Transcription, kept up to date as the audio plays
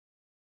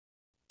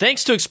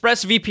Thanks to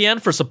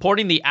ExpressVPN for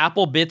supporting the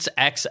Apple Bitz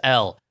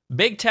XL.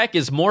 Big tech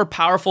is more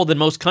powerful than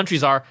most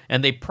countries are,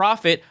 and they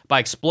profit by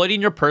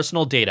exploiting your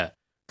personal data.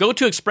 Go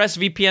to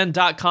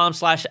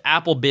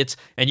expressvpn.com/applebits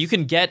and you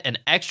can get an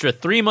extra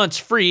 3 months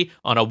free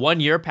on a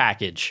 1-year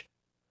package.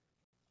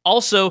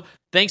 Also,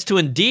 thanks to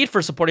Indeed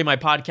for supporting my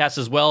podcast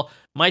as well.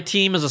 My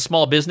team is a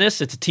small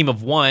business. It's a team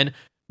of one,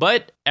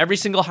 but every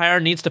single hire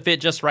needs to fit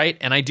just right,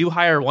 and I do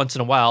hire once in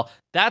a while.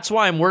 That's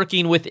why I'm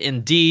working with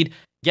Indeed.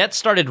 Get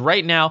started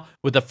right now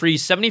with a free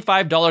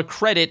 $75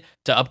 credit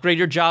to upgrade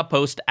your job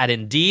post at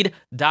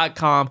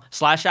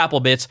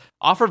Indeed.com/applebits.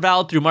 Offer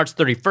valid through March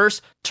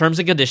 31st. Terms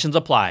and conditions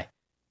apply.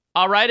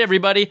 All right,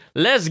 everybody,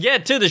 let's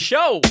get to the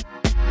show.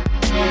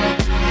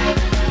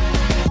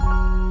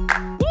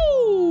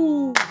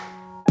 Woo!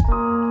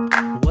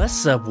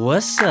 What's up?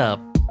 What's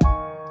up?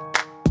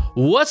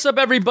 What's up,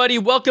 everybody?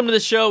 Welcome to the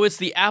show. It's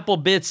the Apple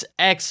Bitz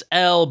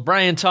XL.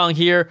 Brian Tong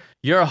here,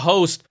 your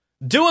host,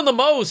 doing the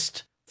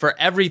most for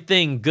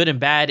everything good and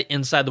bad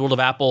inside the world of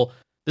Apple.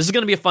 This is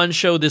going to be a fun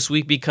show this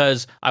week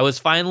because I was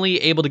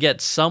finally able to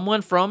get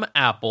someone from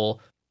Apple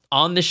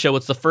on this show.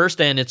 It's the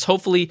first, and it's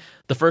hopefully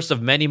the first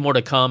of many more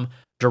to come.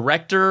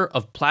 Director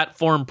of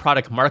Platform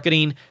Product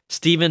Marketing,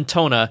 Stephen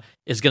Tona,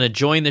 is going to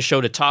join the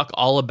show to talk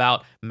all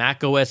about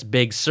macOS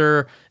Big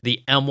Sur,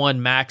 the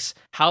M1 Max,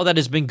 how that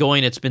has been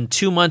going. It's been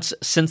 2 months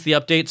since the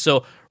update,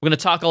 so we're going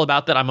to talk all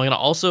about that. I'm going to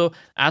also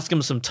ask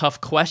him some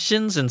tough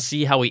questions and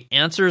see how he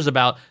answers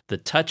about the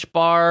Touch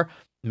Bar,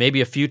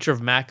 maybe a future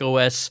of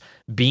macOS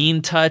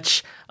Bean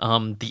Touch,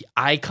 the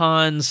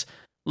icons.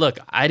 Look,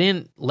 I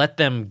didn't let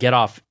them get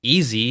off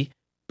easy,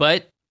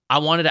 but I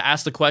wanted to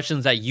ask the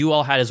questions that you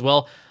all had as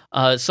well.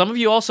 Some of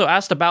you also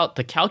asked about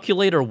the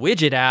calculator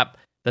widget app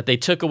that they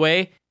took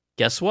away.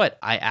 Guess what?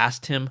 I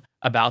asked him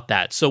about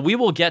that. So we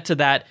will get to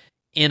that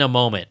in a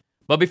moment.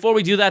 But before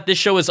we do that, this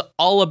show is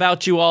all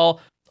about you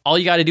all. All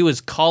you got to do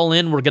is call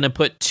in. We're going to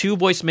put 2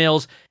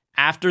 voicemails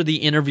after the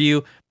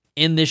interview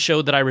in this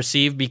show that I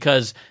received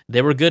because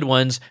they were good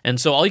ones.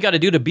 And so all you got to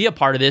do to be a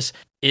part of this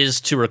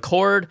is to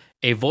record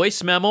a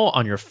voice memo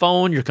on your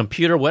phone, your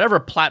computer, whatever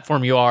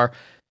platform you are.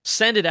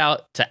 Send it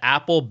out to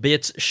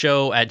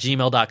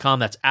applebitsshow@gmail.com.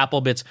 That's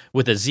applebits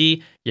with a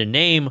Z. Your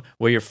name,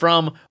 where you're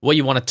from, what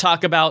you want to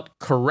talk about,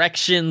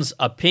 corrections,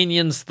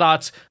 opinions,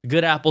 thoughts,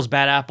 good apples,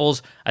 bad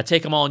apples. I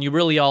take them all, and you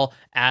really all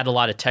add a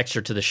lot of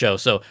texture to the show.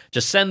 So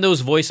just send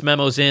those voice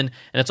memos in,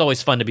 and it's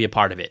always fun to be a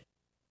part of it.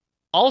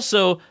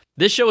 Also,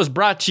 this show is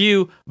brought to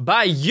you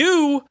by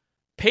you.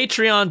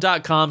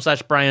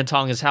 Patreon.com/Brian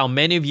Tong is how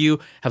many of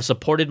you have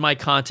supported my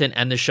content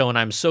and the show, and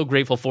I'm so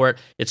grateful for it.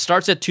 It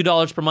starts at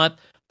 $2 per month.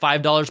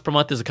 $5 per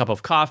month is a cup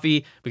of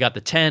coffee. We got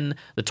the $10,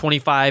 the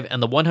 $25,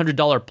 and the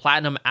 $100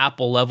 Platinum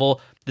Apple level.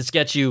 This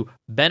gets you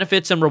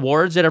benefits and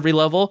rewards at every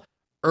level,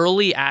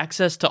 early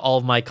access to all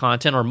of my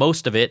content, or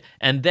most of it,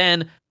 and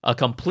then a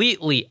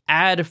completely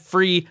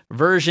ad-free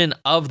version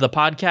of the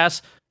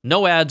podcast.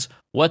 No ads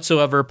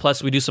whatsoever.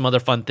 Plus, we do some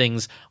other fun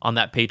things on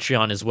that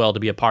Patreon as well to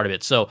be a part of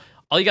it. So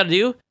all you got to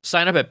do,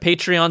 sign up at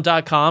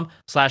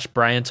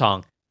patreon.com/Brian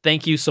Tong.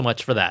 Thank you so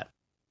much for that.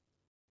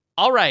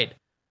 All right.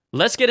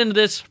 Let's get into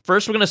this.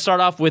 First, we're going to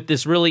start off with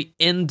this really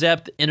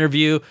in-depth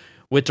interview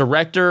with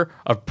Director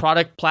of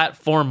Product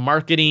Platform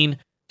Marketing,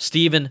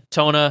 Stephen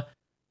Tona.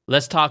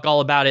 Let's talk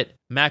all about it.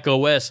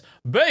 macOS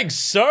Big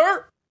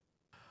Sur.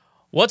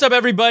 What's up,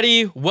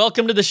 everybody?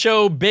 Welcome to the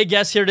show. Big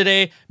guest here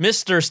today,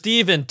 Mr.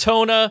 Stephen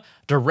Tona,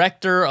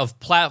 Director of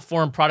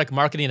Platform Product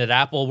Marketing at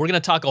Apple. We're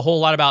going to talk a whole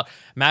lot about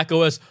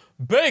macOS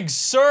Big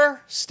Sur.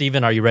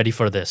 Stephen, are you ready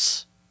for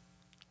this?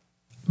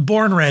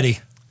 Born ready.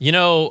 You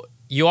know,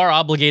 you are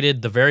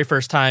obligated the very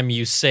first time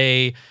you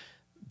say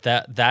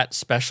that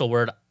special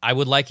word. I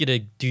would like you to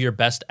do your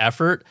best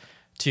effort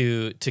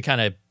to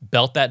kind of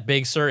belt that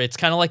Big Sur. It's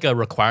kind of like a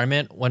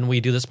requirement when we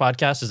do this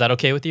podcast. Is that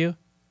okay with you?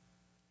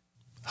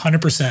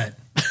 100%.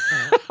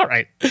 All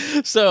right.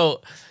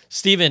 So,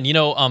 Stephen, you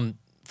know,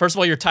 first of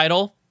all, your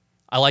title,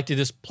 I like to do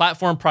this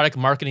Platform Product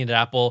Marketing at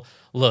Apple.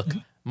 Look,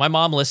 my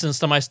mom listens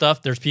to my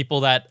stuff. There's people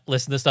that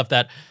listen to stuff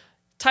that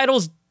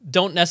titles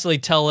don't necessarily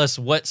tell us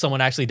what someone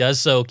actually does.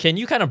 So can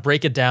you kind of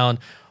break it down?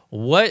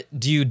 What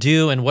do you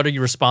do and what are you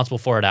responsible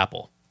for at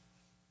Apple?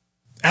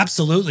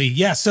 Absolutely.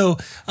 Yeah. So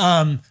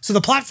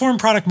the platform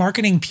product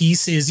marketing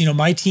piece is,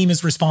 my team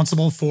is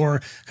responsible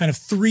for kind of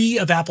 3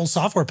 of Apple's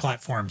software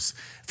platforms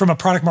from a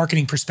product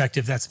marketing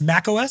perspective. That's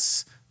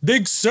macOS,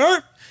 Big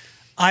Sur,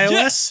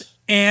 iOS,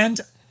 and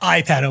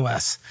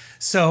iPadOS.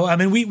 So,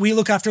 we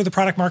look after the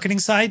product marketing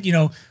side,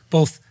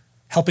 both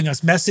helping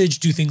us message,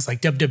 do things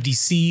like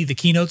WWDC, the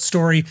keynote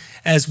story,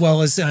 as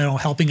well as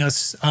helping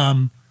us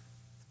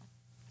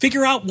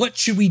figure out what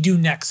should we do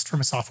next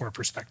from a software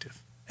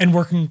perspective, and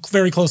working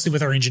very closely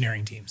with our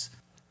engineering teams.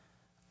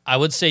 I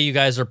would say you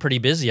guys are pretty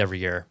busy every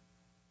year.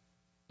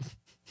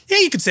 Yeah,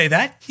 you could say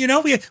that. We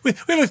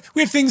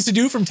have things to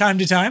do from time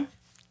to time.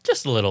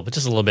 Just a little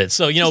bit.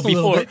 So,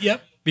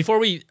 before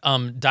we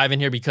dive in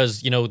here,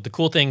 because, the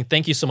cool thing,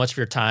 thank you so much for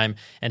your time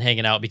and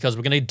hanging out, because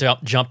we're going to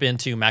jump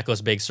into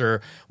macOS Big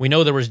Sur. We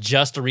know there was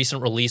just a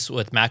recent release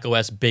with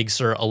macOS Big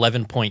Sur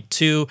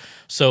 11.2.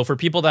 So for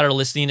people that are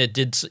listening, it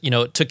did,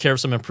 it took care of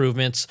some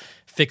improvements,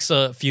 fix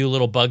a few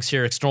little bugs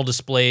here, external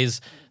displays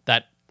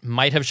that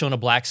might have shown a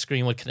black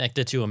screen when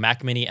connected to a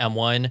Mac Mini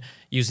M1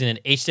 using an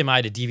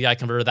HDMI to DVI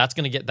converter.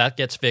 That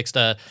gets fixed.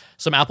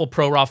 Some Apple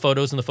ProRAW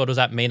photos in the Photos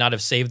app may not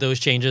have saved those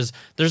changes.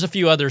 There's a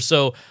few others.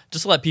 So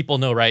just to let people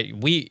know, right?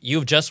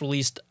 You've just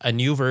released a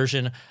new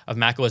version of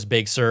macOS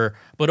Big Sur,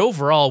 but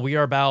overall we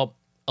are about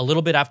a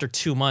little bit after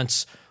 2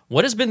 months.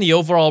 What has been the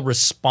overall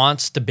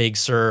response to Big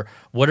Sur?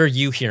 What are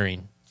you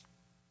hearing?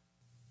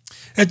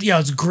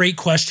 Yeah, it's a great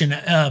question.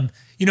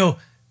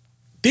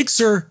 Big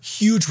Sur,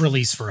 huge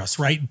release for us,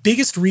 right?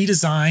 Biggest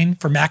redesign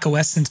for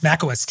macOS since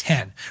macOS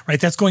 10, right?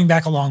 That's going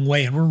back a long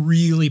way, and we're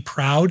really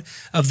proud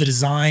of the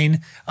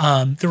design.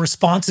 The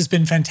response has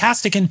been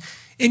fantastic, and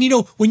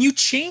when you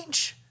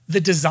change the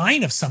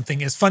design of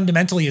something as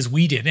fundamentally as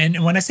we did,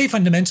 and when I say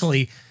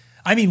fundamentally,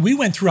 I mean we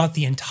went throughout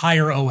the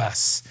entire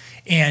OS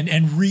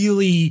and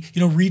really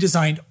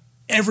redesigned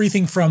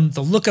everything from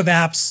the look of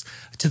apps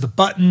to the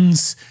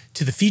buttons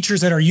to the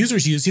features that our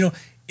users use.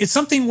 It's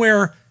something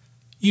where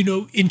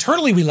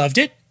internally we loved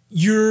it.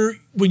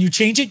 When you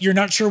change it, you're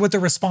not sure what the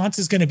response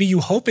is going to be. You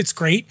hope it's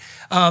great.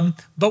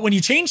 But when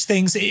you change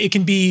things, it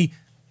can be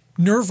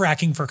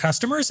nerve-wracking for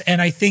customers.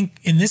 And I think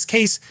in this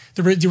case,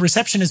 the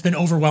reception has been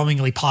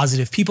overwhelmingly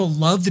positive. People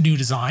love the new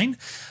design.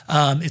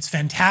 It's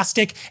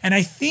fantastic. And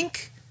I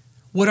think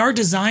what our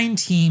design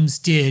teams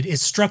did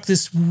is struck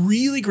this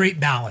really great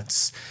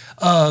balance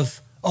of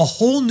a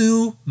whole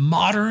new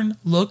modern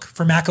look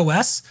for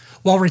macOS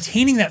while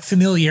retaining that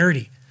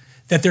familiarity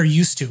that they're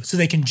used to. So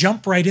they can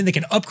jump right in, they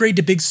can upgrade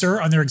to Big Sur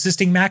on their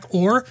existing Mac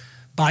or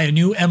buy a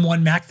new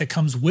M1 Mac that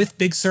comes with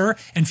Big Sur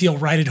and feel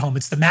right at home.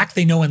 It's the Mac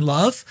they know and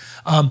love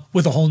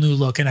with a whole new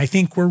look. And I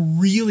think we're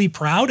really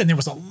proud, and there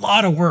was a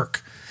lot of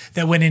work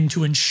that went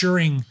into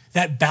ensuring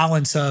that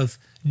balance of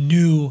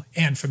new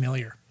and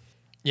familiar.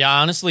 Yeah,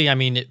 honestly, I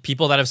mean,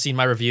 people that have seen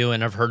my review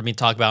and have heard me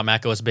talk about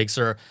macOS Big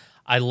Sur,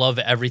 I love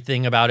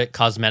everything about it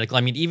cosmetically.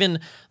 I mean, even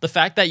the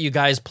fact that you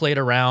guys played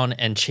around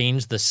and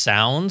changed the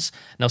sounds.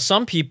 Now,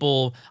 some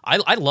people,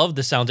 I love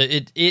the sound.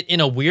 It in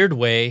a weird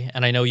way,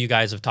 and I know you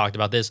guys have talked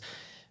about this,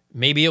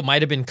 maybe it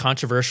might have been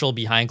controversial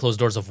behind closed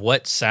doors of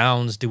what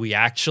sounds do we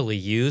actually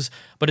use,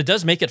 but it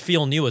does make it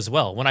feel new as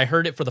well. When I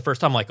heard it for the first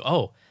time, I'm like,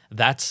 oh,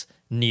 that's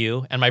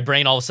new. And my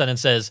brain all of a sudden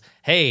says,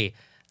 hey,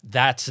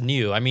 that's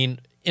new. I mean,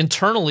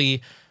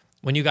 internally,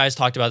 when you guys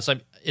talked about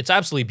this, it's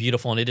absolutely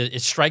beautiful, and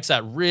it strikes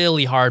that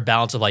really hard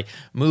balance of like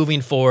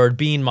moving forward,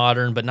 being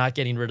modern, but not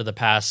getting rid of the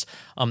past.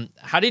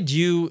 How did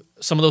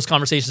some of those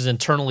conversations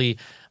internally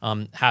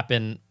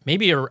happen,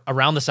 maybe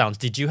around the sounds?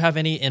 Did you have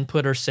any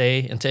input or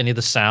say into any of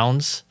the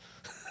sounds?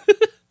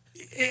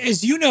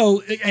 As you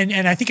know,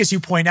 and I think as you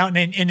point out,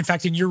 and in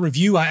fact, in your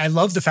review, I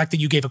love the fact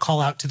that you gave a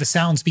call out to the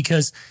sounds,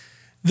 because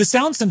the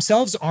sounds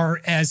themselves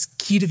are as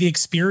key to the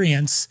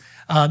experience,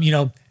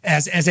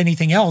 as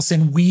anything else.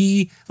 And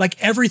we, like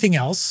everything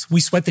else,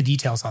 we sweat the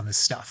details on this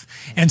stuff.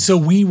 And so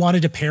we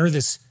wanted to pair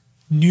this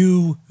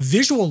new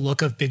visual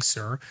look of Big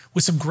Sur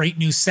with some great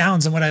new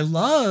sounds. And what I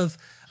love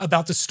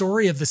about the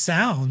story of the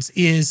sounds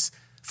is,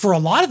 for a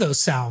lot of those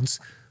sounds,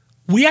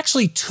 we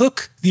actually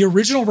took the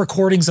original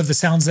recordings of the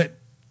sounds that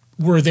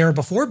were there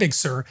before Big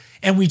Sur,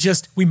 and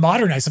we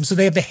modernized them. So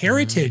they have the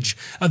heritage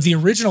of the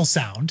original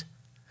sound,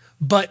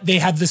 but they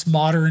have this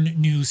modern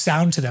new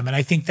sound to them. And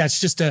I think I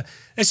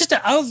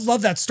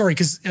love that story,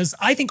 because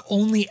I think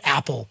only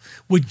Apple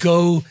would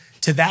go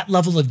to that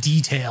level of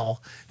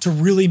detail to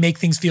really make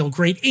things feel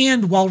great,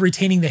 and while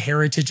retaining the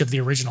heritage of the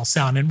original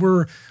sound. And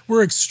we're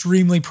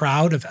extremely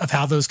proud of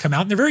how those come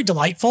out. And they're very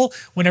delightful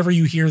whenever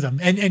you hear them.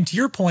 And to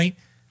your point,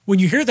 when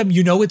you hear them,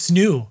 it's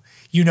new.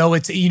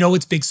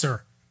 It's Big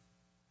Sur.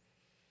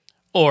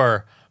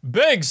 Or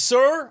Big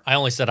Sur. I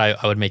only said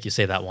I would make you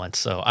say that once,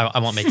 so I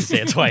won't make you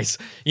say it twice.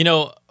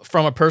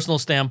 From a personal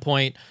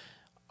standpoint,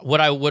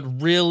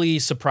 what really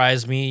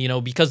surprised me,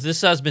 because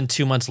this has been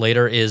 2 months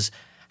later, is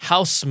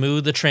how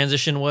smooth the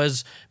transition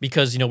was.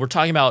 Because, we're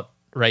talking about,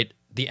 right,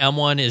 the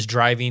M1 is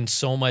driving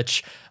so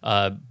much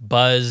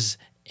buzz,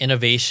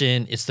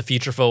 innovation. It's the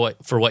future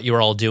for what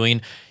you're all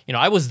doing.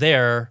 I was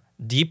there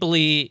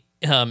deeply,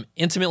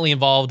 intimately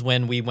involved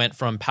when we went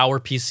from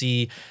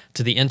PowerPC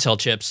to the Intel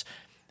chips.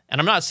 And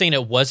I'm not saying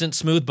it wasn't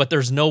smooth, but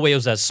there's no way it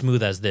was as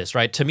smooth as this,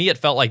 right? To me, it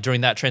felt like during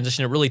that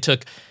transition, it really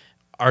took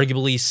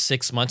arguably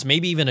 6 months,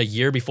 maybe even a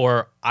year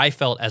before I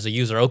felt as a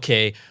user,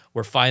 okay,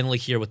 we're finally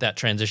here with that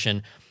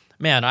transition.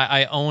 Man,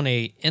 I own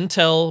a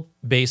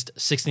Intel-based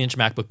 16-inch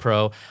MacBook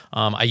Pro.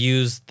 I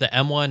use the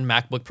M1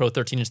 MacBook Pro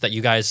 13-inch that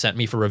you guys sent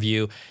me for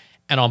review.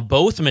 And on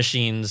both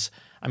machines,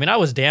 I mean, I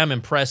was damn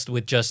impressed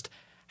with just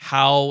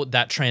how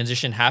that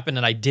transition happened,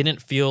 and I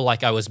didn't feel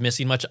like I was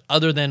missing much,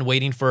 other than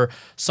waiting for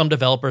some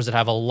developers that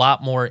have a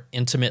lot more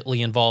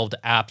intimately involved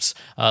apps,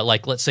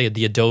 like let's say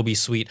the Adobe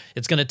suite.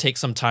 It's going to take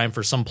some time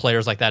for some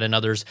players like that and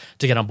others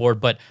to get on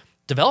board, but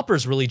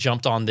developers really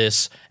jumped on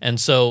this. And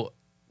so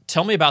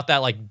tell me about that.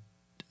 Like,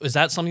 is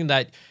that something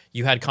that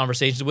you had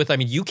conversations with? I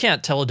mean, you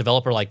can't tell a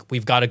developer like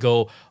we've got to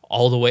go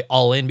all the way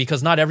all in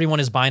because not everyone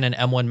is buying an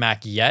M1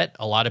 Mac yet.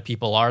 A lot of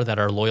people are that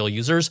are loyal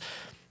users.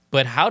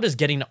 But how does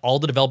getting all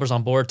the developers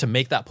on board to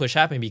make that push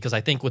happen? Because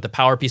I think with the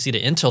PowerPC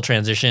to Intel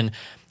transition,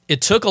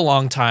 it took a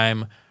long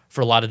time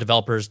for a lot of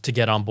developers to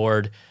get on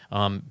board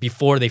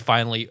before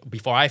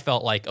I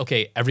felt like,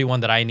 okay,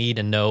 everyone that I need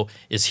and know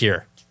is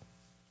here.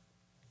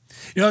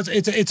 You know,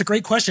 it's a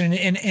great question,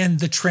 and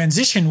the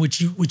transition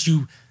which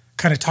you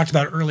kind of talked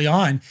about early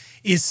on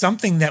is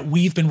something that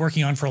we've been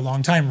working on for a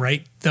long time,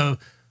 right?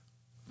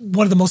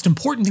 One of the most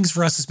important things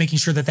for us is making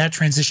sure that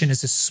transition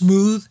is as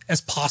smooth as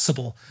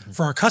possible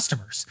for our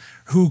customers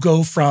who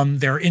go from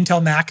their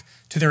Intel Mac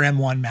to their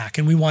M1 Mac.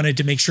 And we wanted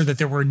to make sure that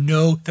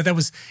that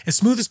was as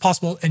smooth as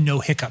possible and no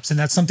hiccups. And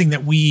that's something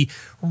that we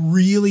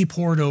really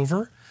poured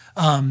over.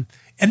 And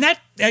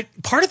that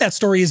part of that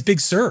story is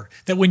Big Sur,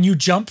 that when you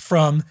jump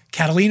from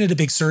Catalina to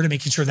Big Sur to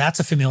making sure that's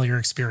a familiar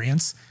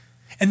experience.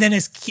 And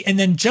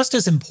then just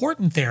as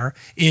important there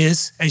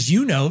is, as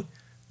you note,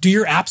 do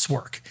your apps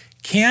work?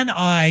 Can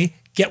I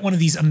get one of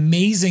these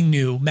amazing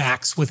new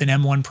Macs with an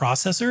M1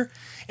 processor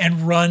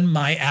and run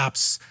my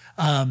apps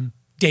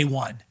day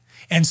one?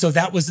 And so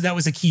that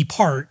was a key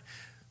part.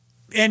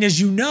 And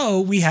as you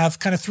know, we have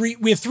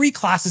three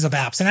classes of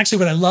apps. And actually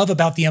what I love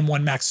about the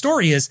M1 Mac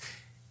story is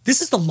this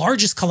is the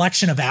largest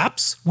collection of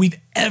apps we've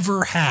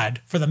ever had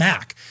for the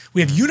Mac.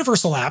 We have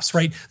universal apps,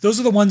 right? Those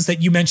are the ones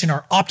that you mentioned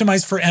are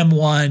optimized for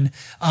M1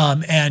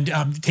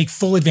 and take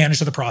full advantage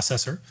of the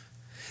processor.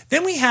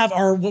 Then we have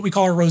what we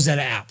call our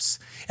Rosetta apps.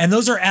 And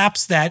those are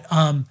apps that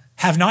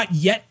have not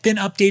yet been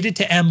updated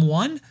to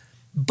M1,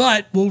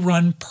 but will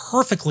run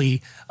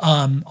perfectly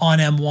on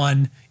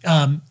M1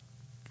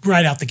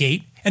 right out the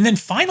gate. And then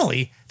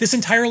finally, this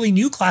entirely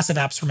new class of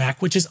apps for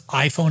Mac, which is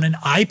iPhone and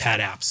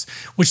iPad apps,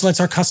 which lets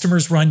our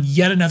customers run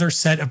yet another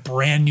set of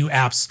brand new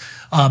apps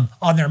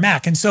on their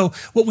Mac. And so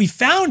what we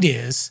found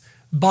is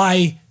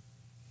by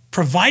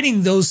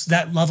providing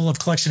that level of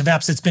collection of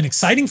apps, it's been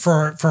exciting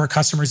for our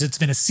customers. It's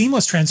been a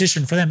seamless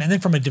transition for them. And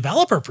then from a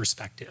developer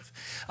perspective,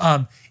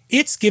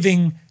 it's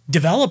giving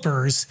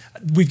developers,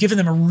 we've given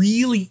them a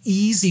really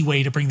easy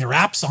way to bring their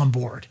apps on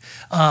board.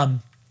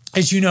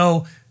 As you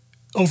know,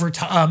 over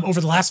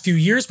the last few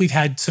years, we've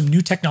had some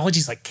new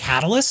technologies like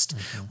Catalyst,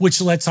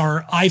 which lets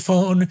our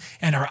iPhone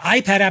and our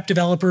iPad app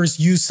developers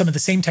use some of the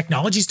same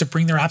technologies to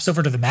bring their apps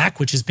over to the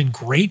Mac, which has been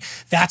great.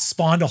 That's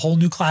spawned a whole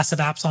new class of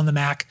apps on the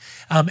Mac.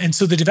 And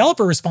so the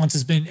developer response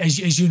has been,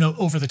 as you know,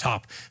 over the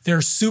top.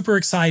 They're super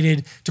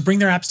excited to bring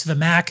their apps to the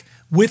Mac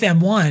with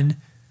M1,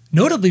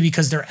 notably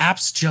because their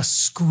apps just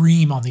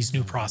scream on these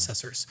new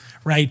processors,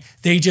 right?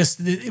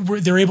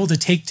 They're able to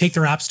take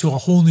their apps to a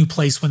whole new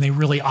place when they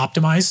really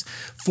optimize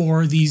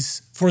for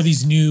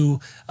these new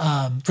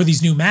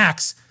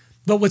Macs.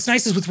 But what's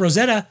nice is with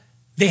Rosetta,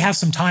 they have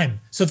some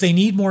time. So if they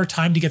need more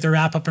time to get their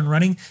app up and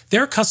running,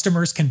 their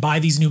customers can buy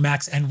these new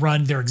Macs and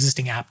run their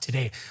existing app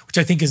today, which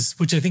I think is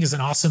an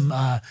awesome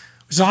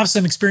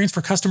experience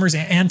for customers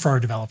and for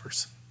our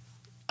developers.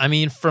 I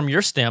mean, from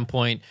your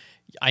standpoint,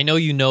 I know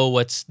you know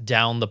what's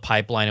down the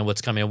pipeline and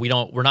what's coming.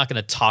 We're not going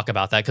to talk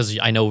about that because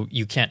I know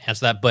you can't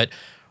answer that. But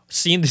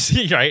seeing this,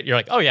 right? You're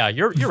like, oh yeah,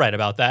 you're right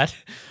about that.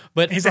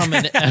 But from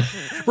an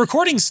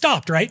recording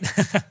stopped, right?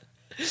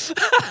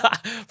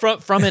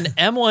 from an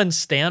M1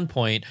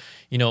 standpoint,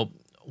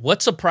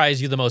 what surprised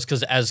you the most?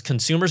 Because as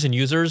consumers and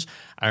users,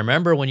 I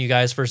remember when you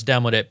guys first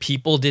demoed it,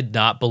 people did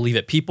not believe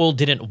it. People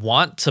didn't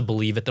want to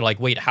believe it. They're like,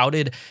 wait, how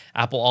did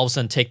Apple all of a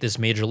sudden take this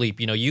major leap?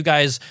 You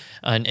guys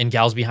and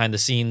gals behind the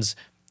scenes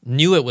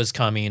knew it was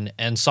coming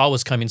and saw it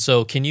was coming.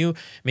 So can you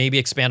maybe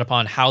expand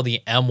upon how the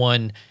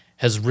M1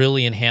 has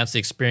really enhanced the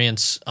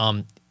experience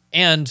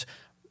and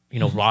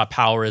raw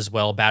power as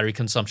well, battery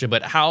consumption,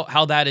 but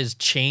how that has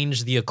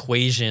changed the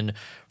equation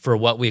for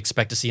what we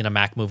expect to see in a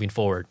Mac moving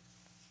forward?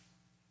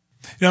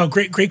 No,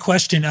 great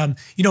question. At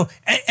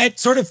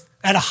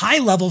a high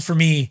level for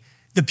me,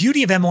 the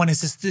beauty of M1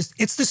 is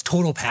it's this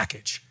total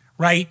package,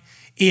 right?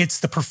 It's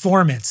the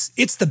performance,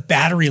 it's the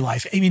battery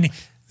life. I mean,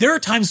 there are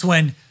times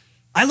when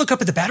I look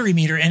up at the battery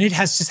meter and it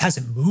just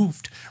hasn't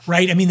moved,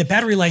 right? I mean, the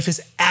battery life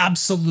is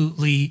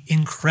absolutely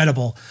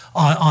incredible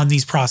on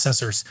these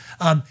processors.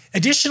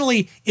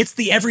 Additionally, it's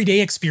the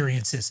everyday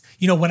experiences.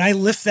 When I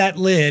lift that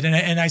lid,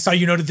 and I saw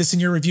you noted this in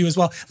your review as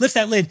well, lift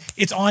that lid,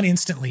 it's on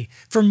instantly.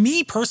 For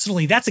me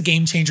personally, that's a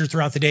game changer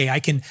throughout the day. I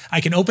can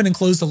open and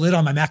close the lid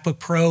on my MacBook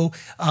Pro.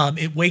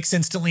 It wakes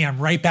instantly. I'm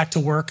right back to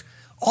work,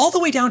 all the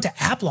way down to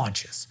app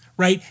launches,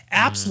 right?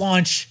 Apps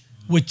launch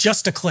with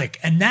just a click.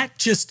 And that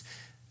just,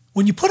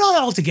 when you put all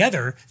that all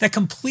together, that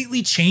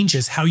completely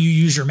changes how you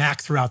use your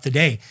Mac throughout the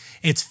day.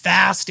 It's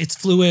fast, it's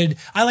fluid.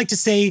 I like to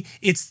say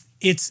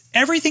it's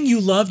everything you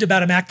loved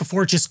about a Mac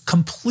before, just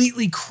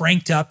completely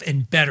cranked up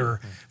and better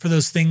for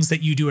those things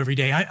that you do every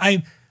day.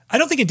 I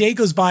don't think a day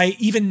goes by,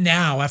 even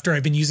now, after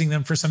I've been using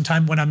them for some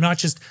time, when I'm not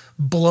just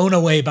blown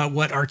away about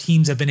what our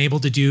teams have been able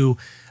to do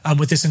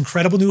with this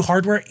incredible new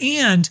hardware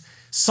and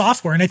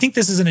software. And I think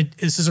this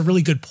is a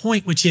really good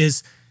point, which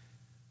is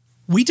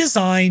we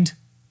designed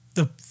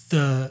the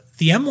the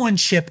M1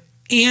 chip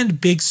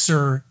and Big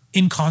Sur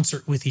in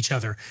concert with each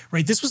other,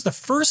 right? This was the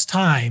first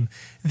time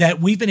that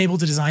we've been able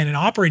to design an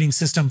operating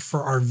system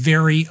for our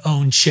very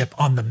own chip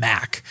on the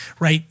Mac,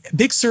 right?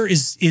 Big Sur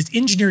is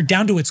engineered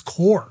down to its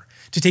core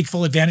to take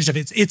full advantage of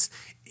it. It's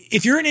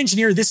if you're an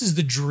engineer, this is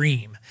the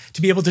dream,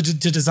 to be able to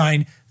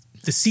design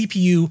the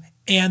CPU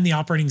and the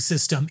operating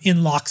system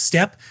in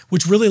lockstep,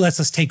 which really lets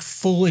us take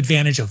full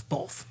advantage of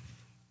both.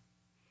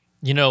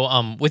 You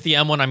know, with the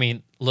M1, I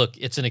mean, look,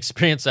 it's an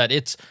experience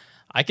that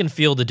I can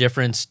feel the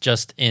difference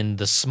just in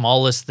the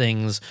smallest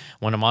things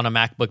when I'm on a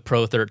MacBook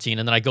Pro 13,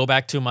 and then I go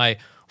back to my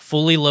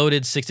fully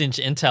loaded 6-inch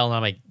Intel, and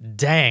I'm like,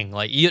 dang,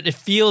 like it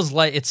feels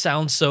like, it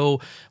sounds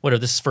so, what are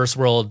this first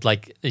world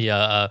like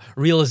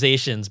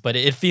realizations, but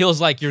it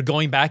feels like you're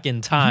going back in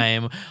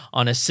time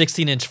on a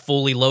 16-inch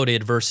fully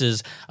loaded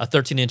versus a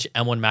 13-inch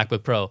M1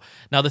 MacBook Pro.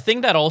 Now, the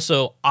thing that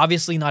also,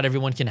 obviously not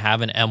everyone can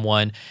have an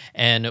M1,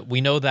 and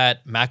we know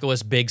that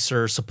macOS Big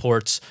Sur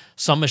supports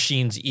some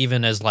machines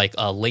even as like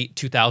late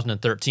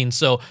 2013.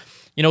 So,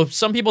 you know,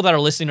 some people that are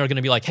listening are going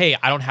to be like, hey,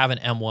 I don't have an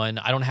M1.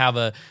 I don't have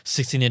a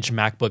 16-inch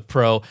MacBook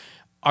Pro.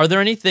 Are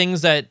there any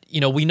things that, you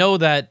know, we know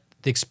that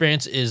the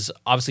experience is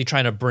obviously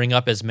trying to bring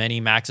up as many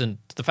Macs, and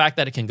the fact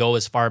that it can go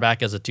as far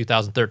back as a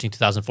 2013,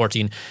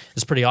 2014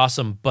 is pretty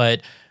awesome.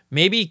 But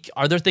maybe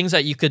are there things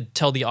that you could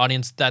tell the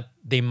audience that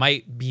they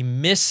might be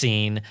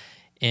missing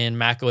in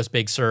macOS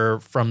Big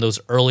Sur from those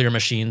earlier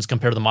machines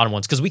compared to the modern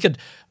ones? Because we could,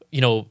 you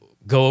know,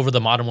 go over the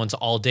modern ones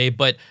all day,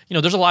 but you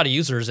know, there's a lot of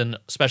users, and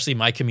especially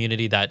my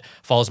community that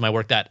follows my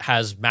work, that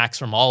has Macs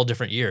from all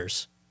different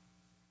years.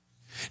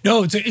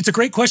 No, it's a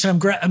great question.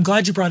 I'm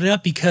glad you brought it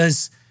up,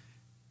 because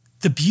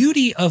the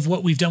beauty of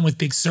what we've done with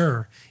Big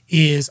Sur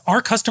is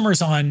our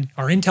customers on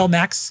our Intel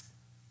Macs,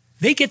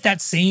 they get that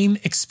same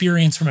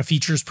experience from a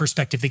features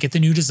perspective. They get the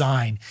new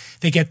design.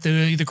 They get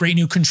the great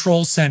new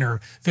control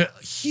center, the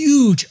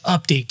huge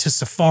update to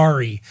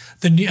Safari,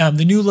 the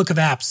new look of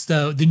apps,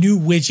 the new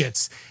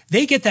widgets.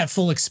 They get that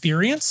full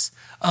experience.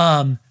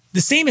 The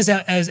same as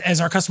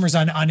our customers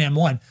on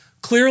M1.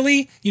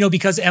 Clearly, you know,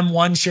 because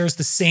M1 shares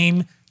the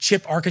same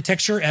chip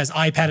architecture as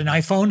iPad and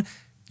iPhone,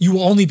 you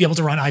will only be able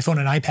to run iPhone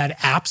and iPad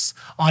apps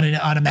on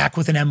a Mac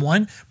with an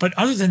M1. But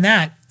other than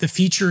that, the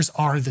features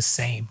are the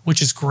same,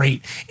 which is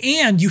great.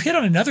 And you hit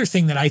on another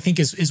thing that I think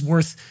is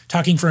worth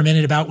talking for a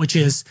minute about, which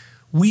is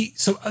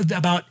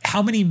about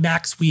how many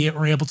Macs we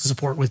are able to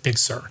support with Big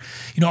Sur.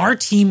 You know, our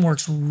team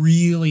works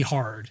really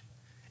hard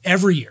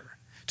every year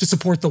to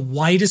support the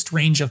widest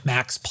range of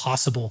Macs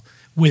possible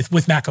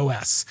with Mac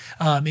OS.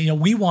 You know,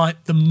 we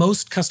want the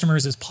most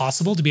customers as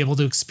possible to be able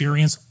to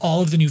experience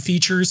all of the new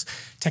features,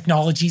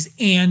 technologies,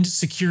 and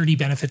security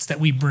benefits that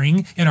we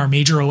bring in our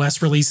major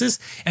OS releases.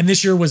 And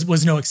this year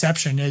was no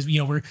exception. As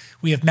you know,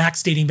 we have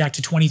Macs dating back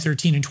to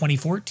 2013 and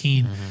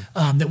 2014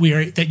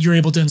 that you're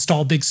able to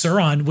install Big Sur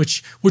on,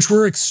 which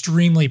we're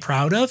extremely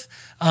proud of,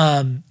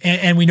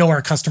 and we know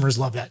our customers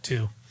love that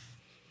too.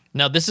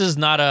 Now, this is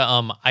not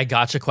a I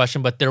gotcha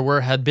question, but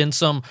had been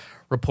some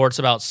reports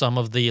about some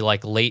of the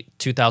like late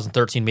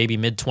 2013, maybe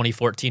mid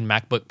 2014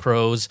 MacBook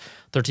Pros,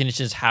 13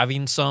 inches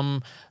having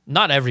some,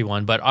 not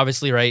everyone, but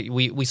obviously, right,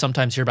 we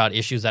sometimes hear about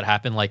issues that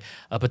happen, like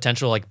a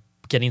potential like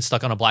getting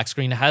stuck on a black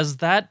screen.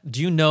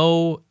 Do you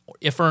know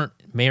if, or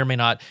may or may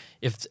not,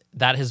 if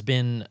that has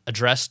been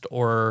addressed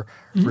or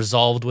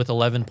resolved with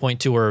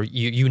 11.2, or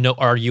you know,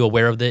 are you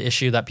aware of the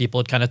issue that people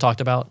had kind of talked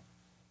about?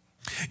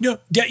 No,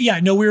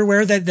 we were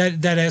aware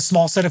that a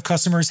small set of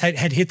customers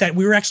had hit that.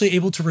 We were actually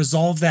able to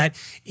resolve that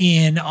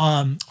in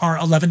our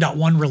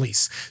 11.1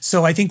 release.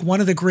 So I think one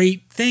of the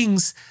great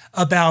things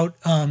about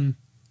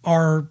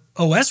our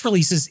OS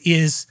releases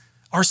is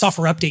our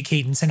software update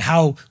cadence and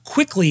how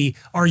quickly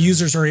our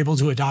users are able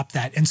to adopt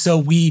that. And so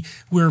we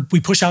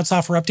push out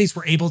software updates.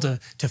 We're able to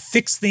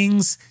fix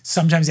things,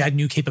 sometimes add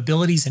new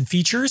capabilities and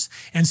features.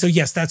 And so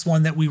yes, that's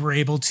one that we were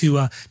able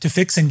to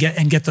fix and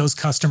get those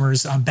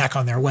customers back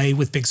on their way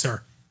with Big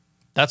Sur.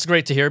 That's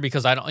great to hear,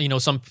 because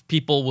some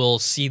people will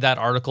see that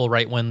article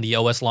right when the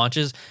OS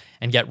launches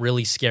and get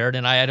really scared,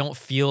 and I don't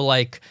feel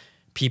like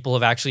people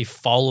have actually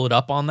followed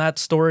up on that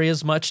story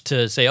as much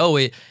to say, oh,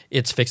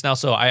 it's fixed now.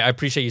 So I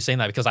appreciate you saying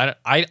that, because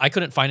I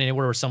couldn't find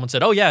anywhere where someone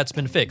said, oh yeah, it's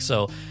been fixed.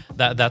 So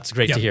that's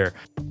great to hear.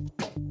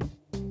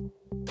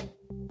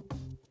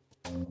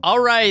 All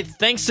right,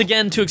 thanks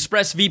again to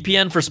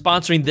ExpressVPN for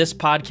sponsoring this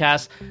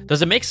podcast.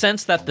 Does it make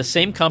sense that the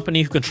same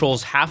company who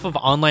controls half of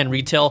online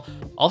retail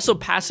also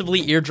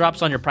passively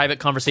eardrops on your private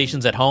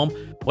conversations at home?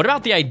 What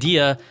about the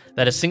idea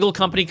that a single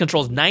company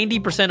controls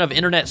 90% of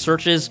internet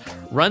searches,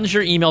 runs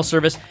your email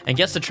service, and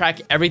gets to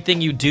track everything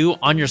you do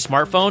on your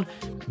smartphone?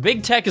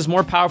 Big tech is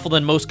more powerful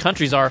than most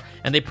countries are,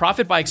 and they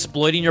profit by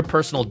exploiting your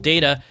personal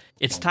data.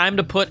 It's time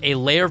to put a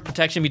layer of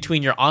protection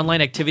between your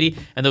online activity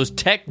and those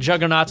tech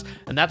juggernauts,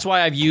 and that's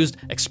why I've used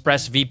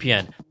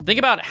ExpressVPN. Think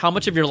about how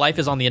much of your life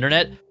is on the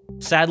internet.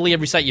 Sadly,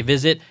 every site you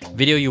visit,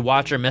 video you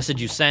watch, or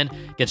message you send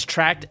gets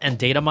tracked and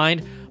data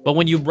mined. But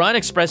when you run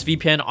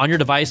ExpressVPN on your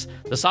device,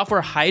 the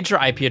software hides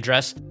your IP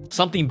address,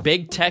 something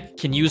big tech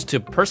can use to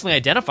personally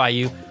identify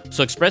you,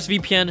 So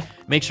ExpressVPN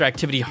makes your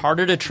activity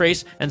harder to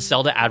trace and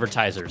sell to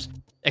advertisers.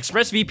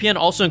 ExpressVPN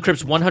also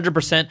encrypts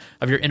 100%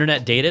 of your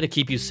internet data to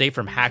keep you safe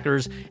from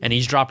hackers and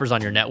eavesdroppers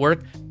on your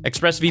network.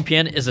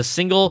 ExpressVPN is a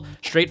single,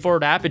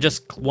 straightforward app. It's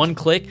just one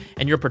click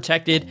and you're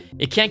protected.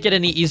 It can't get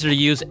any easier to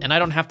use, and I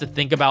don't have to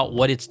think about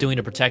what it's doing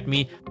to protect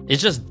me.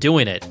 It's just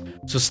doing it.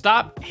 So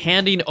stop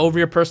handing over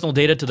your personal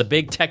data to the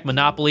big tech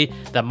monopoly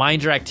that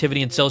mines your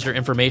activity and sells your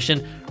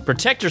information.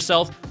 Protect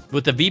yourself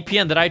with the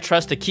VPN that I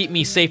trust to keep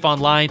me safe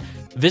online.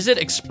 Visit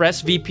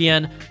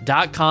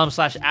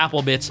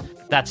expressvpn.com/applebits.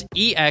 That's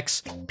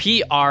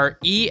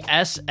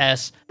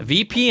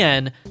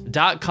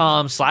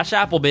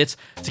expressvpn.com/applebits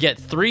to get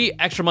 3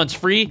 extra months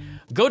free.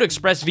 Go to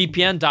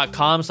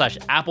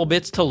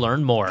expressvpn.com/applebits to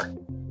learn more.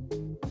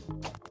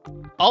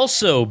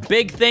 Also,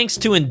 big thanks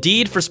to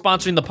Indeed for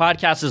sponsoring the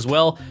podcast as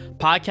well.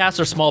 Podcasts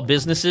are small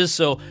businesses,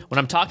 so when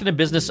I'm talking to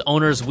business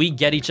owners, we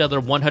get each other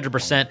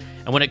 100%.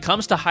 And when it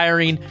comes to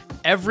hiring,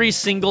 every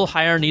single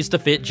hire needs to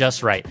fit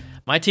just right.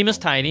 My team is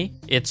tiny.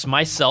 It's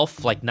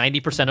myself like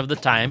 90% of the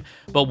time,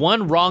 but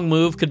one wrong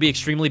move could be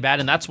extremely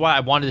bad, and that's why I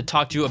wanted to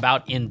talk to you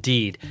about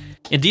Indeed.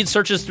 Indeed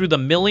searches through the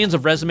millions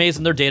of resumes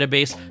in their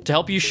database to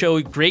help you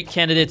show great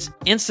candidates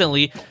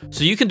instantly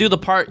so you can do the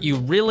part you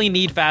really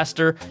need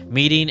faster,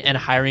 meeting and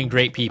hiring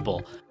great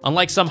people.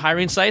 Unlike some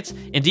hiring sites,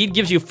 Indeed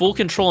gives you full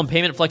control and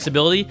payment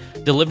flexibility,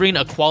 delivering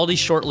a quality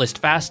shortlist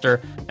faster.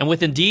 And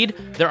with Indeed,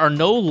 there are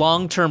no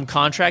long-term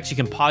contracts. You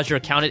can pause your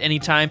account at any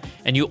time,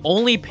 and you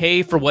only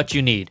pay for what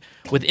you need.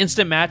 With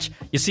Instant Match,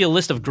 you see a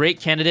list of great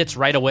candidates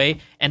right away,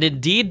 and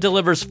Indeed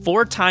delivers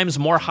 4 times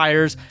more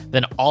hires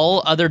than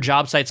all other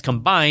job sites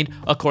combined,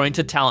 according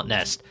to Talent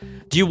Nest.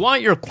 Do you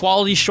want your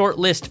quality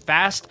shortlist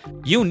fast?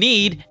 You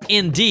need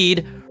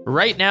Indeed.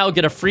 Right now,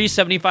 get a free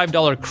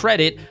 $75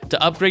 credit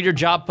to upgrade your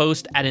job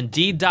post at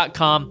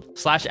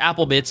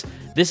Indeed.com/applebits.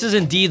 This is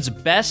Indeed's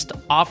best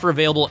offer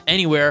available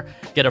anywhere.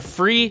 Get a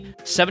free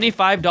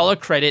 $75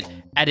 credit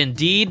at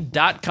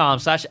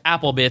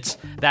Indeed.com/applebits.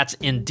 That's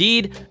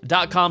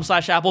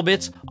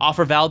Indeed.com/applebits.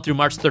 Offer valid through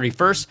March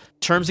 31st.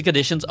 Terms and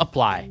conditions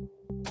apply.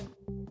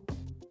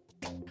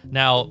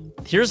 Now,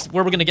 here's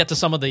where we're going to get to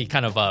some of the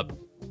kind of,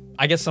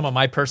 I guess, some of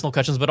my personal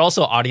questions, but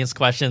also audience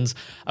questions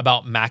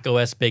about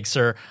macOS Big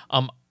Sur.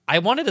 I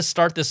wanted to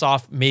start this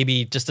off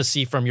maybe just to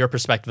see from your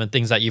perspective and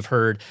things that you've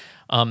heard.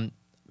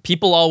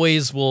 People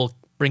always will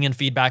bring in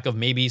feedback of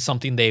maybe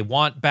something they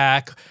want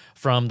back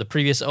from the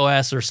previous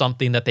OS or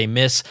something that they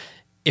miss.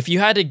 If you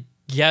had to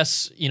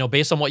guess,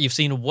 based on what you've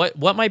seen,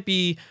 what might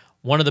be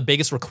one of the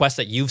biggest requests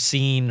that you've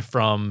seen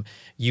from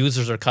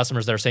users or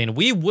customers that are saying,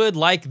 we would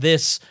like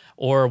this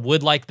or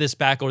would like this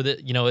back, or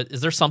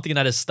is there something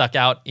that has stuck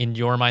out in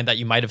your mind that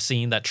you might have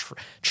seen that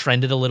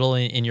trended a little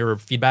in your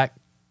feedback?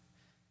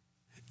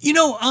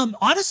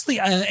 Honestly,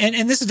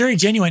 and this is very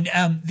genuine.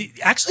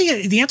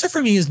 The answer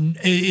for me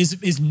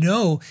is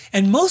no,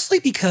 and mostly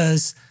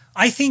because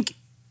I think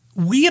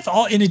we have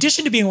all, in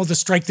addition to being able to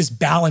strike this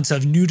balance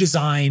of new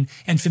design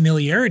and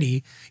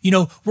familiarity,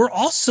 we're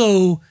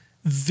also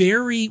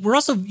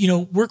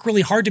work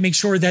really hard to make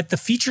sure that the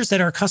features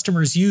that our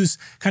customers use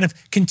kind of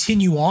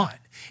continue on.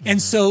 Mm-hmm.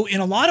 And so in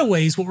a lot of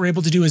ways, what we're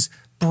able to do is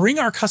bring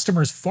our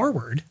customers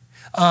forward,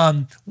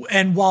 and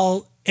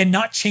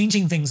not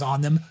changing things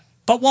on them,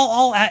 but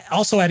while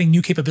also adding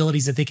new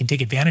capabilities that they can take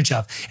advantage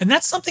of. And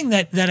that's something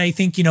that I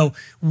think,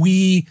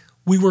 we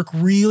work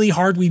really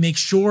hard. We make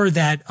sure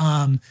that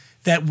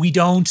that we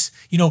don't,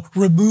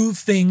 remove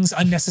things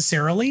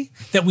unnecessarily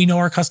that we know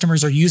our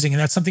customers are using. And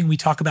that's something we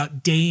talk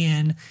about day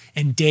in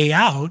and day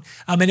out.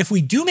 And if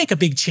we do make a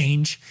big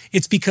change,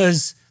 it's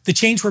because the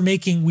change we're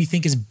making, we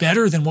think, is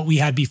better than what we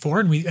had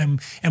before. And we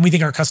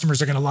think our customers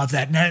are going to love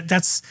that. And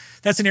that's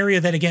an area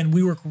that, again,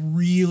 we work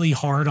really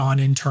hard on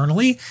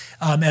internally,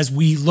 as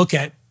we look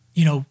at,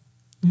 new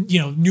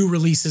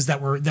releases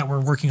that we're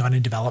working on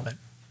in development.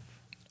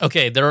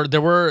 Okay,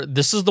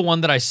 this is the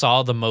one that I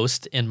saw the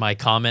most in my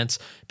comments.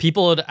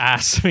 People would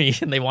ask me,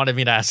 and they wanted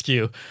me to ask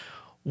you,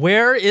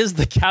 where is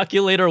the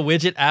calculator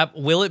widget app?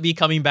 Will it be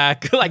coming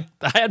back? Like,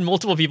 I had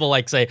multiple people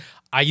say,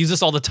 I use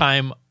this all the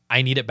time,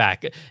 I need it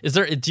back.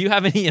 Do you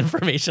have any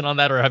information on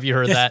that, or have you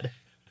heard that?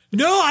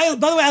 No,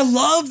 by the way, I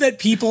love that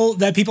people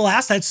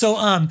ask that. So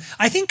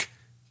I think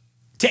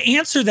to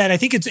answer that, I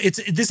think it's this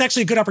is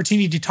actually a good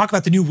opportunity to talk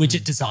about the new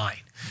widget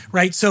design,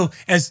 right? So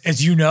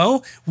as you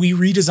know, we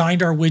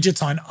redesigned our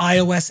widgets on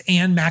iOS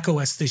and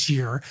macOS this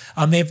year.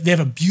 They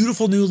have a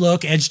beautiful new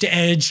look, edge to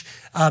edge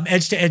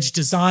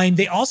design.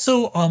 They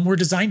also were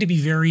designed to be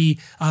very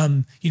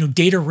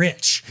data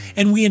rich,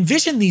 and we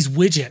envision these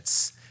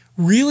widgets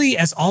really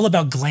as all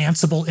about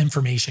glanceable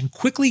information,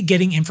 quickly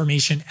getting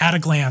information at a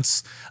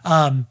glance,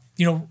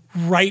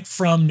 right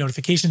from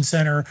Notification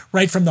Center,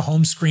 right from the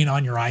home screen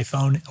on your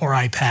iPhone or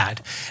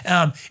iPad.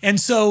 And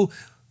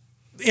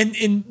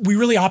we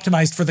really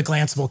optimized for the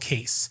glanceable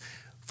case.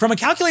 From a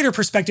calculator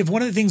perspective,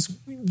 one of the things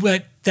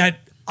that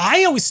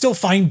I always still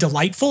find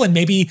delightful, and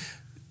maybe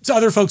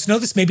other folks know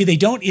this, maybe they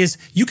don't, is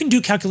you can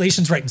do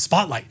calculations right in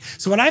Spotlight.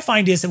 So what I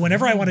find is that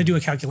whenever I want to do a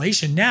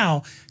calculation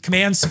now,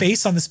 Command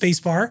space on the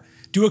space bar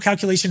do a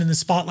calculation in the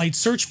Spotlight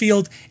search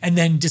field, and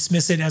then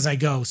dismiss it as I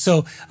go.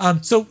 So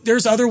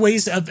there's other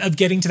ways of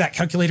getting to that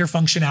calculator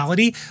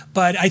functionality,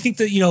 but I think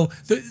that,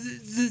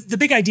 the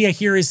big idea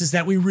here is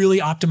that we really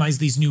optimize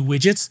these new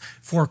widgets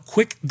for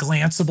quick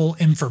glanceable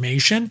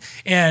information,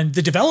 and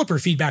the developer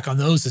feedback on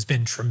those has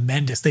been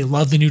tremendous. They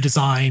love the new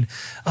design,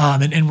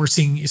 and we're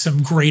seeing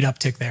some great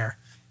uptick there.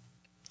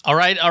 All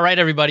right,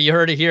 everybody, you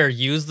heard it here.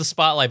 Use the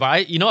Spotlight.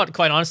 But you know what?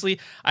 Quite honestly,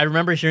 I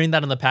remember hearing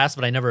that in the past,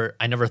 but I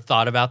never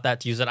thought about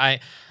that to use it. I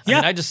mean,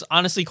 I just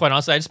honestly, quite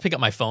honestly, I just pick up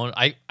my phone.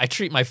 I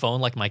treat my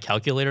phone like my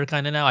calculator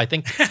kind of now. I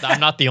think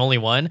I'm not the only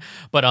one,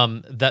 but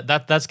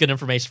that's good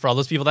information for all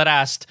those people that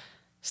asked.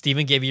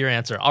 Steven gave you your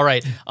answer. All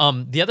right.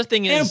 The other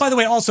thing is, and by the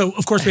way, also,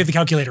 of course, we have the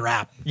calculator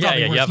app. That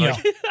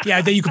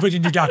you can put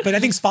in your dock. But I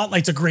think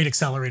Spotlight's a great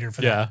accelerator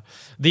for that.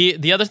 Yeah.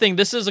 The other thing,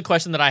 this is a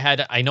question that I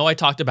had. I know I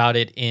talked about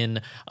it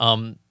in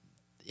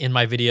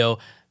my video.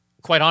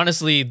 Quite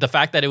honestly, the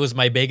fact that it was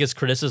my biggest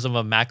criticism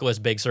of macOS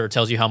Big Sur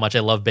tells you how much I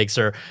love Big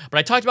Sur. But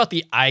I talked about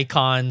the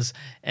icons,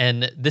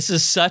 and this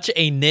is such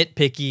a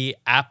nitpicky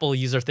Apple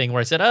user thing where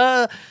I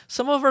said,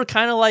 some of them are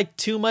kind of like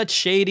too much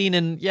shading,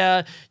 and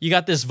yeah, you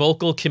got this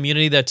vocal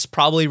community that's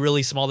probably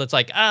really small that's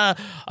like, I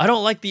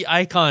don't like the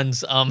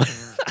icons.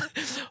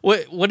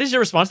 What is your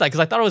response to that? Because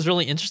I thought it was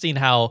really interesting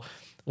how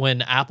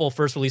when Apple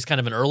first released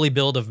kind of an early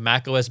build of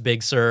macOS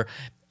Big Sur,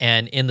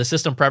 and in the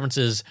system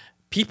preferences,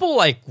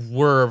 people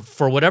were,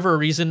 for whatever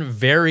reason,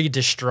 very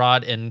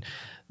distraught and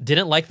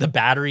didn't like the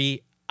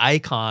battery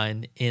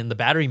icon in the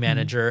battery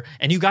manager.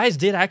 And you guys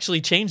did actually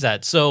change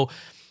that. So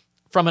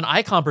from an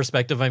icon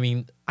perspective, I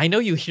mean, I know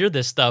you hear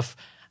this stuff.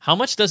 How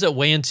much does it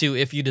weigh into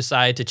if you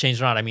decide to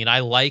change it or not? I mean, I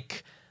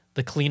like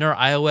the cleaner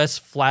iOS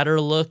flatter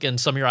look, and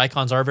some of your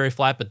icons are very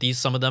flat, but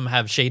some of them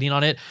have shading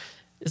on it.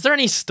 Is there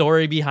any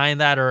story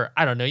behind that? Or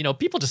I don't know,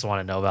 people just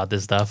want to know about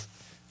this stuff.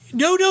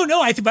 No.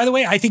 By the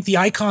way, I think the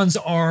icons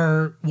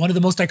are one of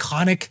the most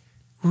iconic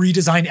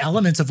redesign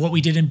elements of what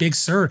we did in Big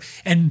Sur.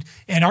 And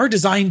our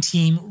design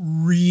team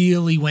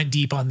really went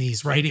deep on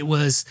these, right? It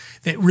was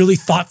that really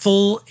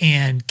thoughtful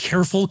and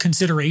careful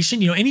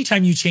consideration.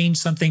 Anytime you change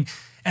something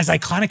as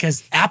iconic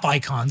as app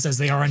icons, as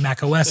they are in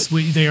macOS,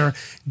 they are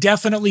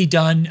definitely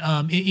done,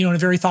 in a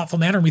very thoughtful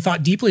manner. And we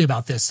thought deeply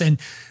about this. And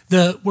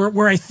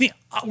where I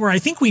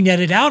think we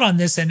netted out on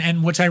this,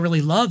 and which I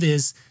really love,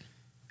 is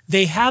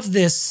they have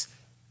this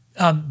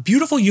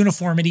beautiful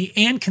uniformity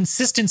and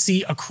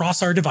consistency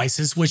across our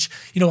devices, which,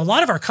 a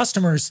lot of our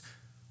customers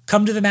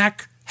come to the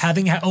Mac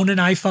having owned an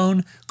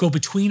iPhone, go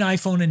between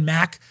iPhone and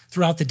Mac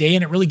throughout the day,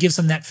 and it really gives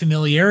them that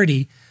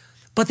familiarity.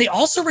 But they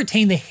also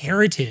retain the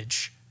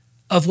heritage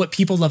of what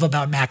people love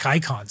about Mac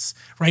icons,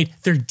 right?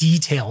 They're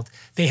detailed.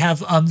 They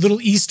have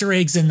little Easter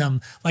eggs in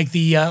them, like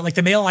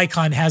the mail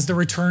icon has the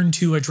return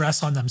to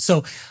address on them.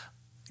 So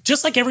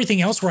just like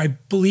everything else where I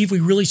believe we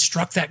really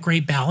struck that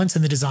great balance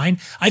in the design,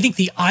 I think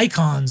the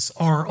icons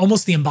are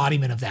almost the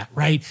embodiment of that,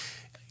 right?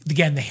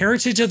 Again, the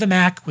heritage of the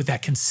Mac with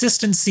that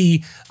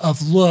consistency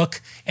of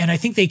look, and I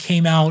think they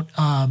came out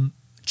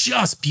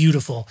just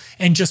beautiful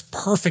and just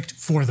perfect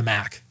for the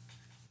Mac.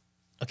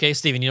 Okay,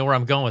 Steven, you know where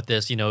I'm going with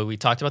this. We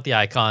talked about the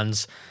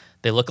icons.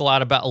 They look a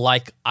lot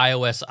like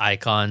iOS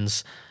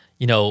icons.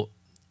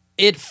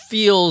 It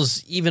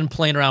feels, even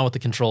playing around with the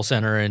control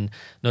center and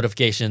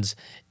notifications,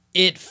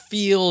 it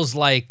feels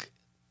like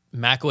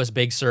macOS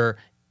Big Sur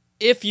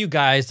if you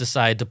guys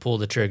decide to pull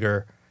the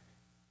trigger.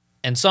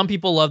 And some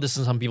people love this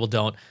and some people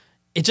don't.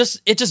 It's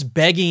just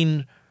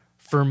begging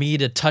for me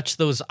to touch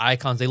those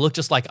icons. They look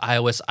just like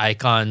iOS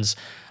icons.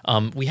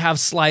 We have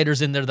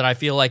sliders in there that I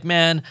feel like,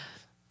 man,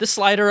 this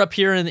slider up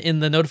here in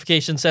the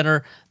notification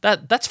center,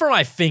 that's for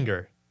my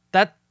finger.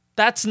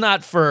 That's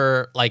not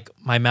for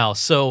my mouse.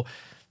 So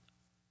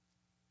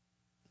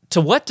to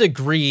what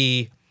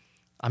degree,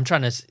 I'm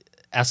trying to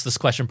ask this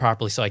question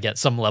properly so I get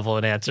some level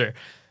of an answer.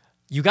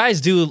 You guys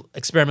do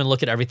experiment,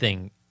 look at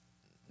everything.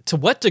 To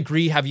what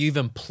degree have you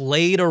even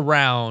played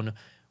around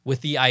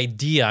with the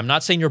idea? I'm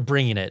not saying you're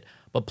bringing it,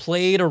 but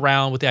played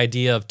around with the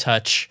idea of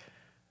touch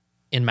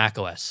in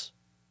macOS.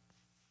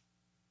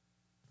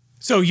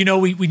 So, we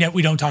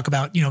don't talk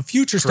about,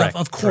 future Correct, stuff,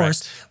 of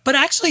course, correct. But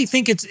actually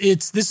think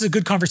this is a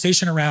good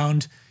conversation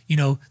around,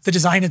 the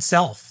design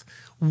itself.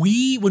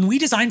 When we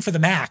designed for the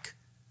Mac,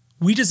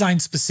 we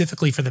designed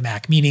specifically for the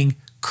Mac, meaning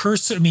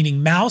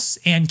mouse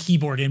and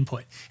keyboard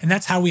input. And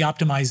that's how we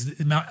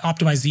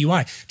optimize the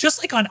UI.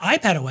 Just like on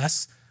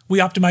iPadOS, we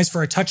optimize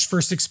for a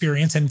touch-first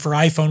experience, and for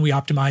iPhone, we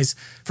optimize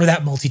for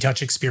that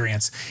multi-touch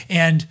experience.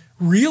 And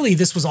really,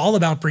 this was all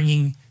about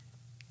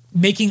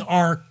making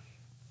our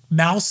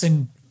mouse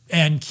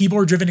and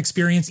keyboard-driven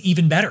experience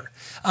even better.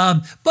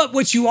 But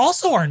what you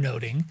also are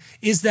noting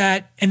is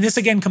that, and this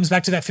again comes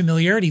back to that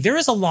familiarity, there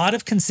is a lot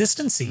of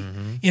consistency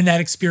in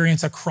that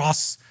experience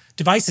across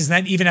devices,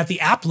 and that even at the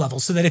app level,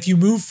 so that if you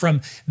move from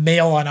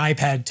Mail on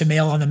iPad to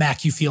Mail on the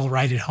Mac, you feel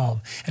right at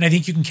home. And I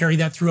think you can carry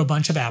that through a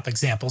bunch of app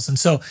examples. And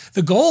so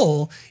the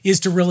goal is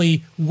to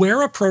really,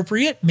 where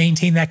appropriate,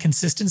 maintain that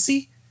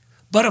consistency,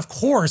 but of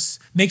course,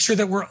 make sure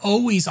that we're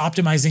always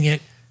optimizing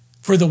it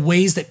for the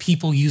ways that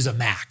people use a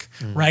Mac,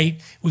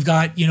 right? We've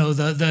got,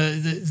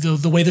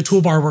 the way the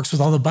toolbar works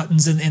with all the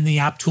buttons in the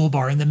app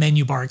toolbar and the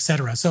menu bar, et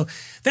cetera. So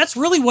that's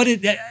really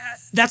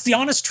that's the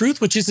honest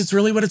truth, which is it's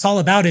really what it's all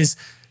about, is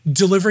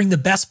delivering the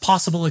best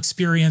possible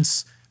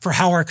experience for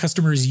how our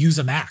customers use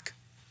a Mac.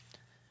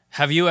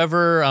 Have you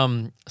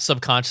ever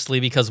subconsciously,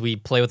 because we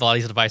play with all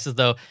these devices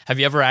though, have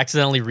you ever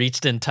accidentally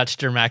reached and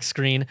touched your Mac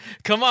screen?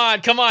 Come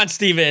on,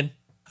 Steven.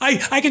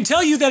 I can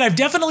tell you that I've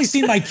definitely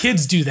seen my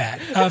kids do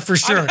that, for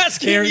sure.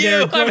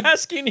 I'm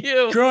asking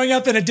you. Growing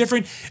up in a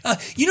different...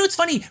 it's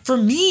funny. For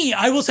me,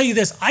 I will tell you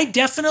this. I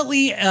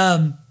definitely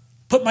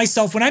put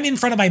myself... When I'm in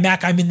front of my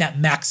Mac, I'm in that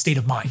Mac state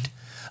of mind.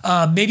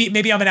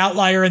 Maybe I'm an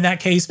outlier in that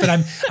case, but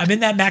I'm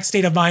in that Mac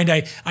state of mind.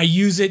 I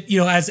use it,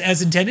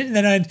 as intended, and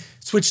then I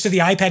switch to the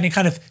iPad, and it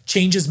kind of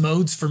changes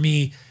modes for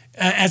me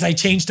as I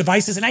change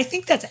devices. And I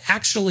think that's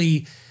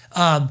actually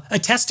a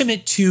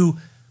testament to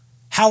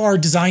how our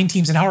design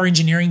teams and how our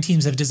engineering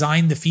teams have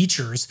designed the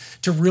features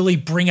to really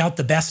bring out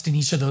the best in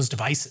each of those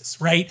devices,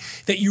 right?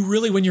 That you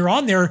really, when you're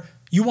on there,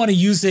 you want to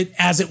use it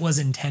as it was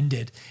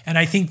intended. And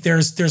I think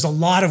there's a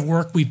lot of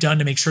work we've done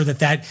to make sure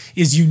that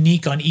is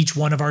unique on each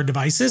one of our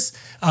devices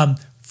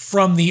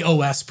from the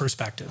OS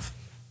perspective.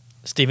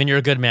 Steven, you're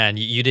a good man.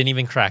 You didn't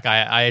even crack.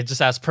 I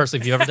just asked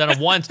personally if you ever done it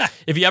once.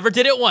 If you ever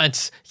did it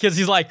once, because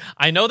he's like,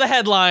 I know the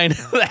headline.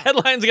 The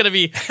headline's going to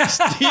be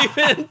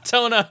Steven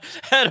Tona,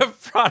 head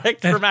of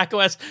product for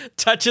macOS,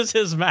 touches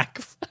his Mac.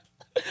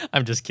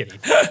 I'm just kidding.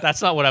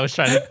 That's not what I was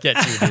trying to get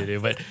you to do,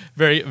 but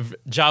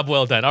job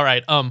well done. All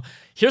right.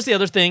 Here's the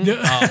other thing.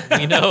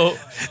 We know.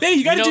 Hey,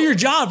 you got to do your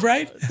job,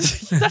 right?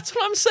 That's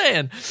what I'm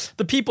saying.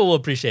 The people will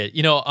appreciate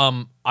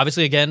it.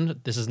 Obviously, again,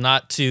 this is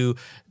not to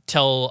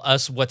tell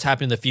us what's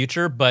happening in the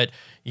future, but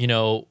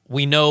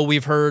we know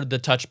we've heard the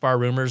touch bar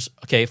rumors.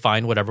 Okay,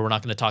 fine, whatever. We're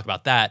not going to talk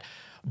about that.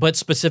 But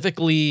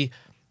specifically,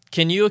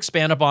 can you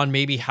expand upon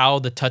maybe how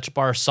the touch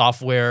bar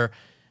software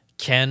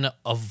can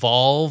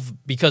evolve?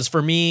 Because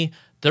for me,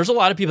 there's a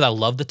lot of people that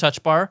love the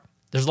touch bar.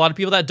 There's a lot of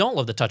people that don't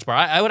love the touch bar.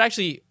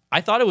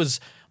 I thought it was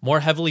more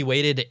heavily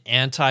weighted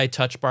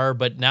anti-touch bar,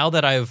 but now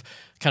that I've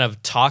kind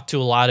of talked to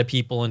a lot of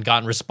people and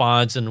gotten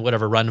response and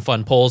whatever, run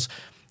fun polls,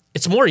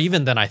 it's more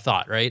even than I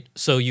thought, right?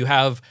 So you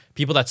have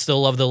people that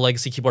still love the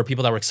legacy keyboard,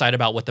 people that were excited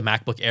about what the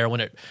MacBook Air when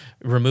it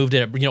removed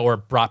it, or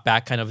brought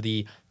back kind of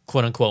the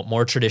quote unquote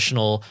more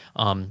traditional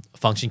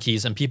function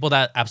keys, and people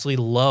that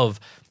absolutely love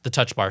the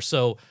touch bar.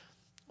 So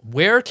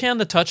where can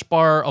the touch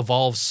bar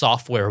evolve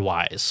software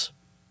wise?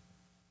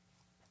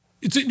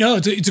 It's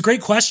a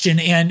great question.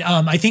 And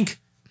I think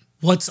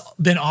what's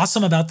been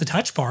awesome about the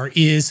touch bar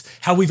is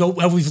how we've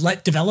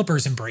let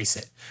developers embrace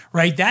it,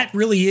 right? That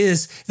really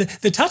is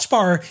the touch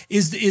bar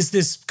is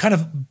this kind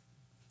of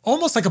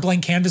almost like a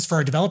blank canvas for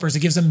our developers. It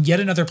gives them yet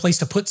another place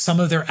to put some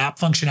of their app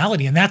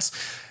functionality. And that's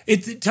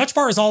it. Touch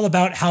bar is all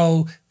about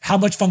how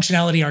much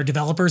functionality our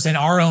developers and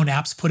our own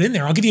apps put in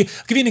there. I'll give you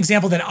an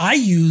example that I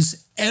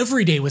use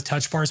every day with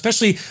touch bar,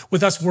 especially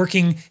with us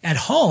working at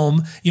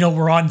home.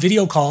 We're on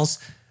video calls.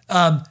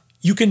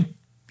 You can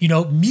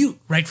mute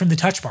right from the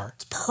touch bar.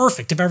 It's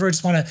perfect. If I ever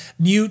just want to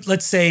mute,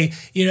 let's say,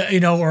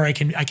 or I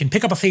can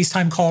pick up a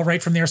FaceTime call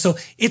right from there. So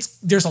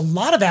there's a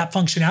lot of app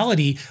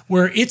functionality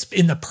where it's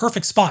in the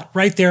perfect spot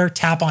right there.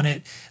 Tap on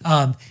it.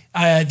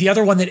 The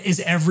other one that is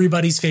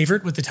everybody's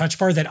favorite with the touch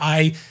bar that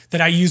I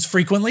use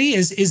frequently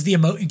is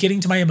the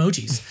getting to my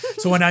emojis.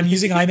 So when I'm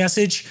using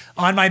iMessage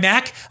on my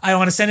Mac, I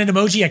want to send an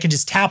emoji. I can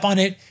just tap on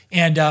it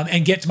and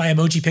get to my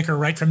emoji picker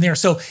right from there.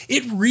 So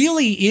it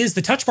really is,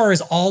 the touch bar is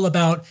all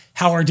about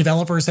how our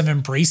developers have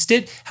embraced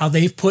it, how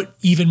they've put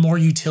even more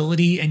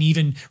utility and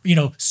even,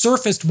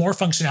 surfaced more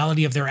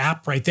functionality of their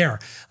app right there.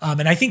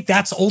 And I think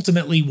that's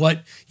ultimately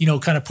what,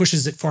 kind of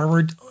pushes it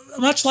forward.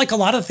 Much like a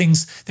lot of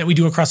things that we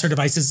do across our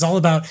devices, it's all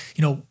about,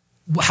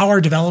 how our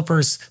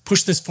developers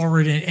push this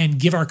forward and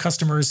give our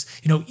customers,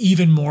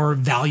 even more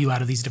value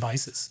out of these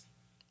devices.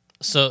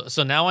 So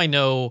now I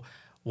know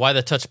why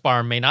the touch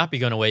bar may not be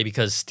going away,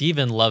 because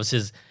Steven loves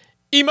his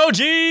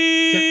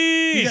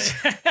emojis.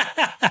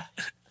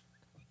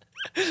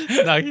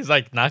 No, he's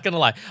like, not going to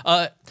lie.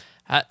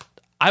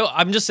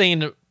 I'm just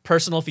saying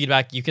personal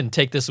feedback. You can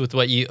take this with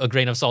a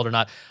grain of salt or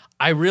not.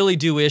 I really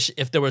do wish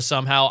if there was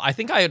somehow, I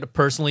think I would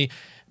personally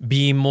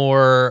be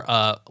more,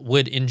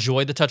 would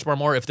enjoy the touch bar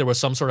more if there was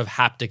some sort of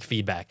haptic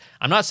feedback.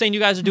 I'm not saying you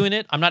guys are doing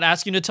it. I'm not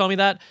asking you to tell me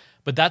that.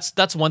 But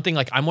that's one thing.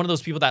 Like, I'm one of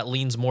those people that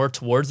leans more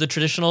towards the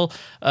traditional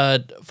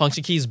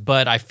function keys.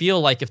 But I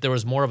feel like if there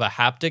was more of a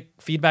haptic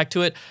feedback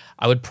to it,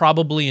 I would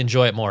probably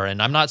enjoy it more.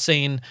 And I'm not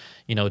saying,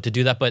 to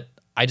do that, but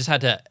I just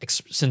had to,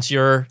 since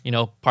you're,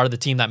 part of the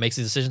team that makes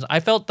these decisions,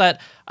 I felt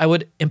that I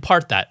would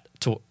impart that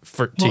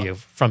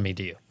from me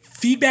to you.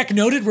 Feedback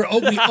noted. We're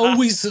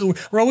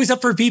always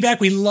up for feedback.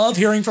 We love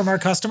hearing from our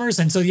customers.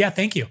 And so, yeah,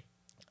 thank you.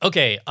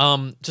 Okay.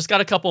 Just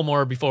got a couple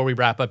more before we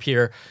wrap up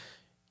here.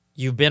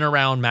 You've been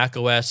around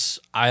macOS,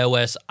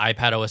 iOS,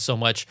 iPadOS so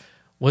much.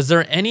 Was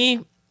there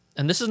any,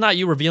 and this is not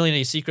you revealing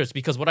any secrets,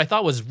 because what I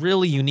thought was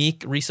really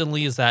unique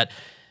recently is that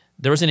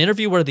there was an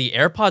interview where the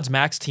AirPods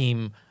Max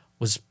team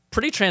was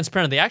pretty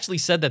transparent. They actually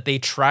said that they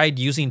tried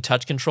using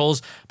touch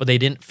controls, but they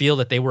didn't feel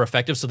that they were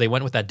effective, so they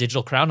went with that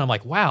digital crown. I'm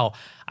like, wow,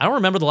 I don't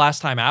remember the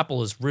last time Apple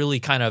has really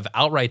kind of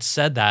outright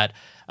said that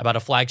about a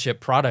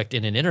flagship product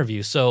in an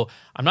interview. So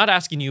I'm not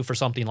asking you for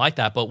something like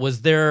that, but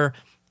was there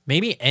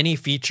maybe any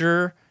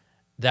feature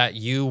that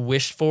you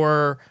wished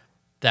for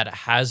that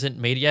hasn't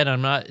made it yet?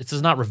 This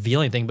is not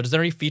revealing anything, but is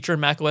there any feature in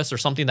macOS or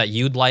something that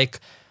you'd like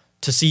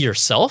to see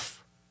yourself?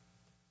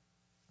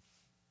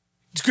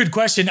 It's a good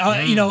question.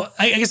 I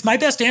guess my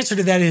best answer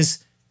to that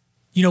is,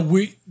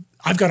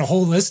 I've got a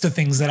whole list of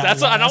things that I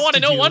want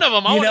to know one of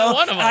them.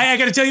 I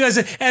got to tell you,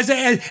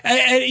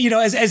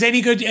 as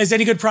any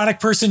good product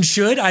person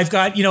should, I've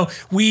got,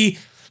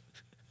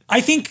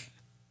 I think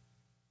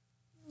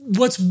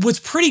what's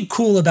pretty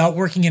cool about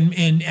working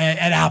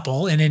at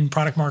Apple and in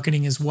product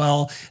marketing as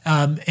well,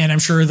 and I'm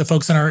sure the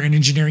folks on our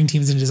engineering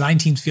teams and design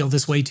teams feel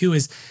this way too,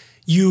 is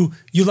you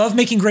love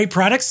making great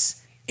products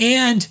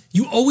and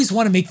you always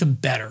want to make them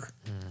better.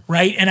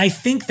 Right. And I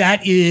think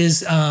that is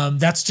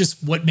that's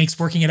just what makes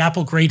working at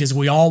Apple great, is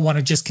we all want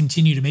to just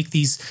continue to make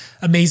these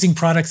amazing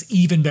products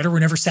even better. We're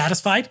never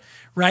satisfied.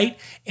 Right.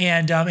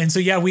 And so,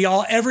 yeah,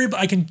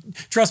 I can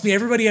trust me,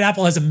 everybody at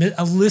Apple has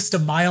a list a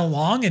mile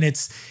long. And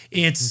it's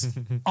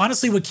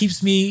honestly what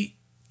keeps me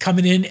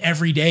coming in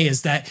every day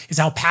is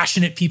how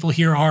passionate people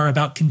here are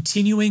about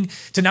continuing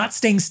to not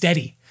staying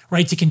steady.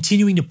 Right, to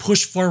continuing to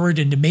push forward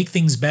and to make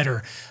things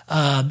better.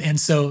 And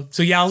so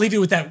yeah, I'll leave you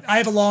with that. I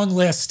have a long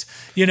list,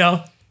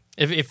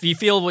 If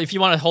you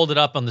want to hold it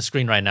up on the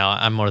screen right now,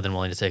 I'm more than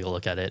willing to take a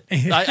look at it.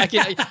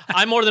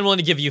 I'm more than willing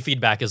to give you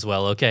feedback as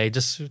well. Okay,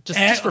 just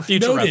for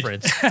future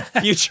reference.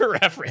 Future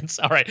reference.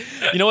 All right.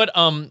 You know what?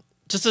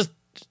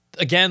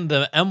 Again,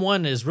 the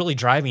M1 is really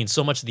driving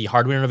so much of the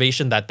hardware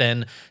innovation that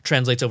then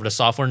translates over to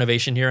software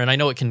innovation here. And I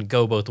know it can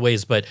go both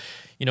ways, but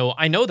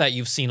I know that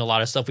you've seen a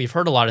lot of stuff. We've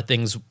heard a lot of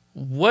things.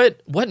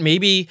 What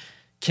maybe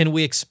can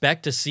we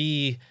expect to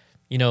see?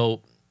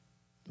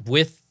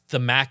 With the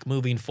Mac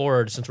moving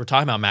forward, since we're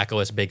talking about Mac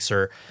OS Big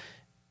Sur,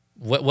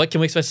 what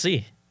can we expect to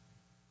see?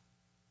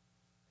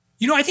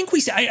 I think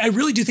I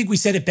really do think we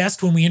said it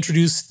best when we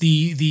introduced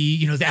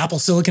the Apple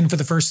Silicon for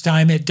the first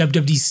time at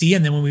WWDC,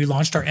 and then when we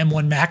launched our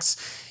M1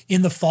 Macs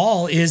in the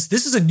fall,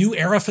 this is a new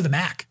era for the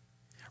Mac,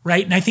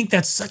 right? And I think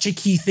that's such a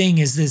key thing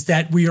is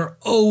that we are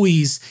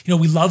always,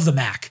 we love the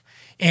Mac,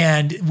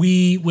 and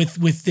we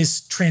with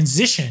this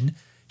transition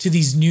to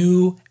these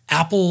new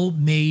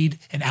Apple-made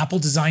and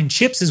Apple-designed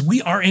chips, is we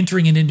are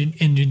entering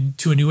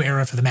into a new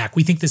era for the Mac.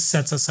 We think this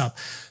sets us up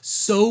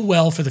so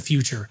well for the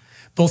future,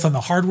 both on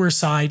the hardware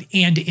side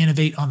and to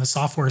innovate on the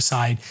software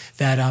side,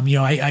 that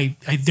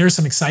there's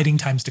some exciting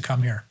times to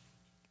come here.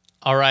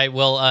 All right,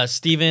 well,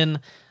 Stephen,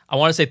 I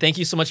want to say thank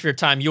you so much for your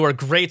time. You are a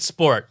great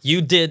sport.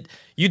 You did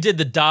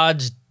the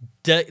duck,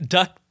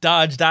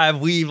 dodge, dive,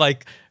 weave,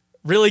 like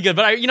really good.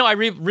 But I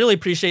really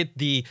appreciate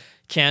the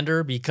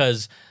candor,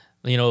 because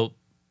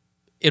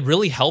it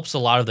really helps a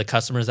lot of the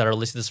customers that are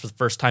listening to this for the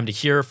first time to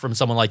hear from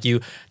someone like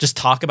you just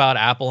talk about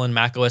Apple and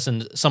macOS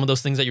and some of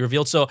those things that you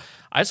revealed. So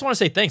I just want to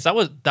say thanks. That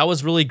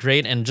was really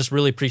great, and just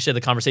really appreciate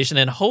the conversation.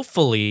 And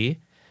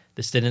hopefully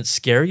this didn't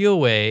scare you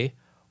away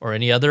or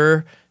any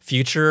other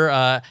future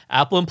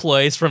Apple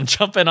employees from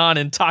jumping on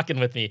and talking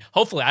with me.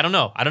 Hopefully, I don't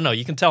know.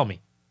 You can tell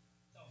me.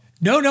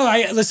 No.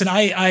 I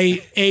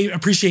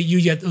appreciate you.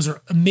 Yet those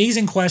are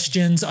amazing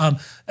questions. And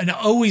I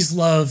always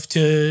love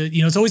to,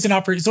 it's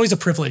always a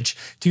privilege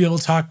to be able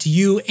to talk to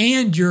you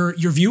and your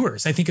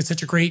viewers. I think it's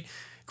such a great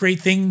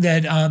thing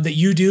that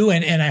you do,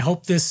 and I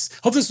hope this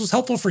was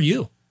helpful for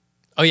you.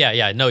 Oh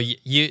yeah. No,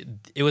 it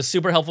was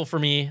super helpful for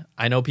me.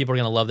 I know people are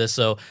gonna love this.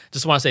 So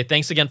just want to say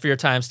thanks again for your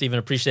time, Stephen.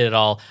 Appreciate it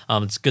all.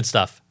 It's good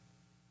stuff.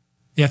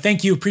 Yeah,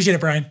 thank you. Appreciate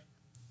it, Brian.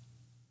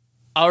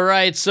 All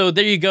right, so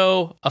there you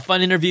go. A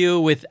fun interview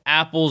with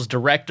Apple's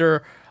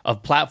Director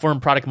of Platform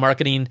Product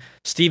Marketing,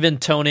 Stephen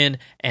Tonin,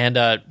 and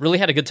really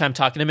had a good time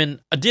talking to him. And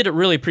I did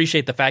really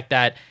appreciate the fact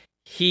that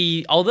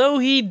although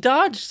he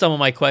dodged some of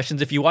my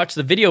questions, if you watch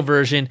the video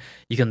version,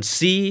 you can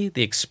see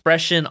the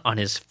expression on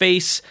his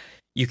face.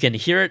 You can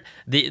hear it.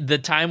 The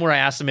time where I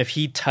asked him if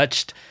he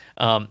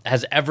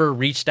has ever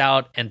reached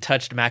out and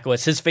touched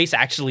macOS, his face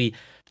actually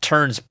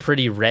turns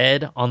pretty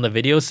red on the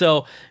video.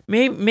 So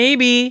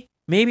maybe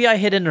I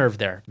hit a nerve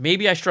there.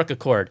 Maybe I struck a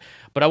chord,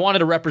 but I wanted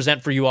to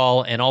represent for you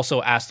all and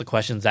also ask the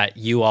questions that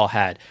you all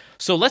had.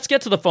 So let's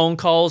get to the phone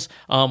calls.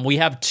 We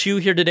have 2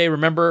 here today.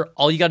 Remember,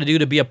 all you got to do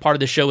to be a part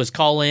of the show is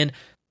call in.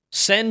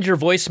 Send your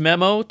voice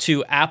memo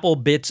to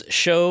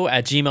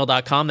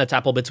applebitsshow@gmail.com. That's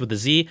applebits with a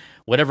Z.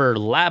 Whatever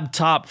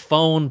laptop,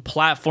 phone,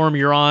 platform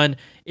you're on,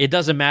 it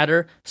doesn't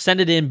matter.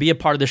 Send it in. Be a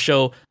part of the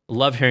show.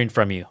 Love hearing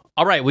from you.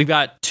 All right, we've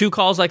got 2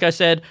 calls, like I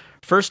said.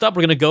 First up,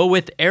 we're going to go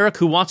with Eric,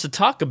 who wants to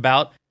talk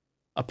about,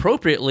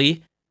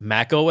 appropriately,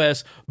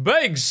 macOS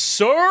Big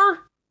Sur.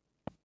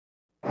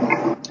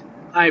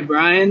 Hi,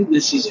 Brian.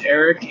 This is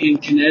Eric in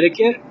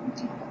Connecticut.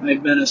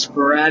 I've been a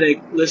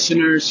sporadic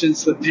listener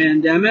since the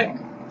pandemic,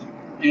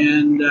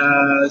 and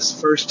it's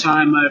the first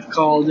time I've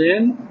called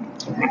in.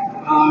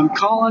 I'm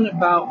calling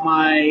about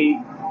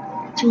my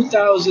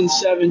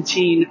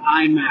 2017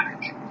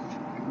 iMac.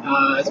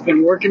 It's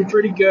been working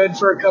pretty good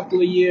for a couple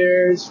of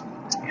years,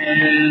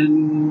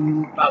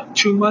 and about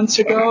 2 months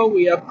ago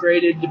we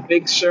upgraded to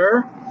Big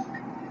Sur,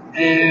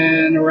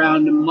 and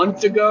around a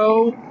month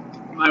ago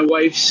my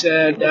wife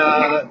said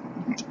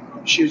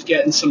she was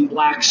getting some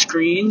black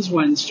screens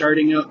when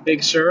starting up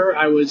Big Sur.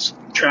 I was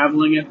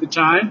traveling at the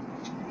time,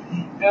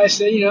 and I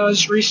said,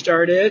 just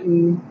restart it,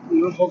 and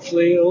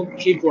hopefully it'll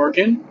keep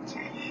working.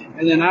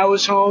 And then I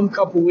was home a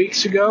couple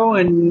weeks ago,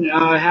 and it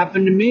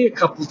happened to me a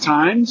couple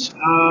times,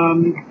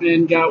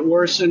 and got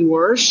worse and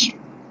worse.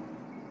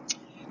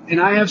 And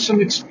I have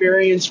some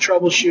experience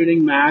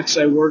troubleshooting Macs.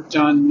 I worked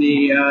on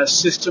the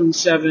System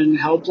 7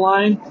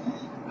 helpline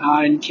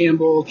in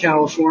Campbell,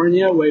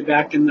 California, way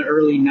back in the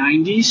early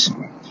 90s.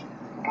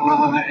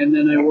 And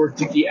then I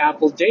worked at the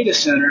Apple Data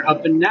Center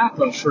up in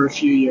Napa for a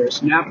few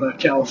years, Napa,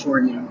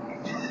 California.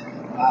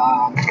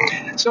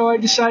 So I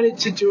decided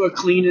to do a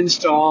clean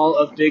install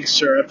of Big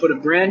Sur. I put a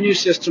brand new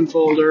system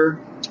folder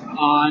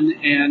on,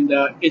 and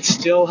it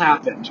still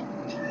happened.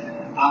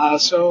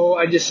 So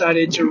I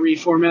decided to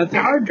reformat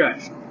the hard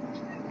drive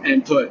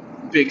and put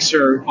Big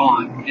Sur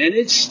on, and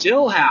it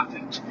still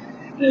happened.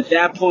 And at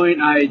that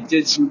point, I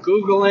did some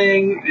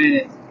Googling, and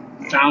it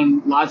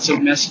found lots of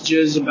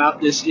messages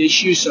about this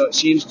issue, so it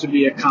seems to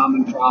be a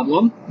common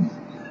problem.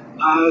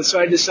 So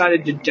I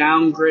decided to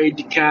downgrade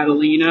to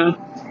Catalina,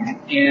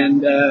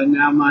 and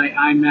now my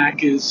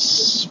iMac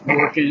is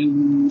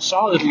working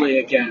solidly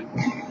again.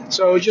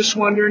 So just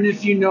wondering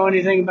if you know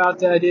anything about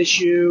that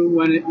issue,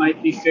 when it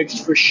might be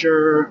fixed for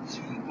sure.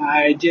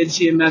 I did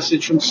see a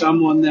message from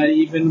someone that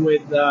even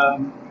with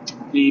the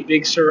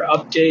Big Sur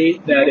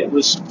update that it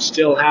was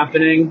still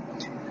happening.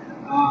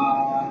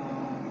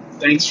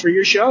 Thanks for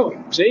your show.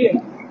 See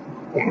ya.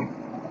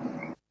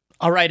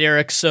 All right,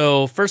 Eric.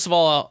 So first of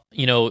all,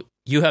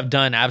 you have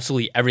done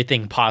absolutely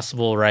everything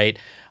possible, right?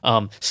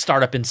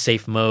 Start up in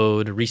safe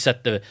mode,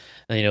 reset the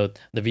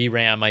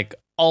VRAM, like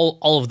all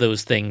of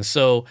those things.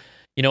 So,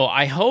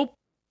 I hope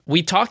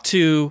we talked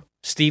to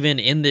Steven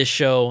in this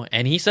show,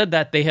 and he said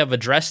that they have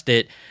addressed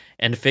it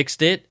and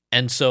fixed it.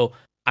 And so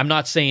I'm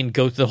not saying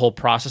go through the whole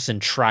process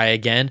and try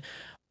again,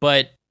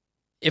 but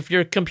if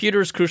your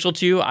computer is crucial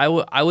to you,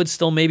 I would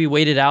still maybe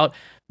wait it out.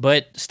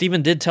 But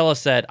Steven did tell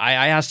us that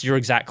I asked your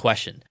exact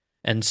question.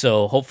 And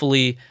so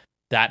hopefully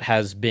that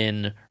has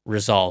been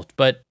resolved.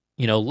 But,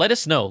 let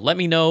us know. Let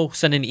me know.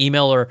 Send an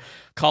email or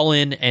call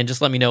in and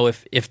just let me know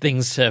if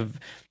things have,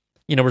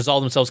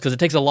 resolved themselves, because it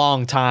takes a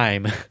long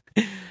time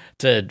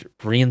to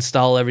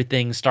reinstall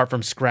everything, start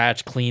from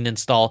scratch, clean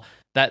install.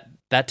 That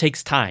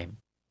takes time.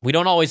 We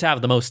don't always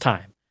have the most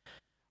time.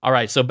 All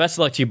right, so best of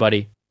luck to you,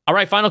 buddy. All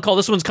right, final call.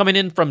 This one's coming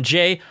in from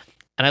Jay,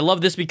 and I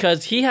love this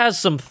because he has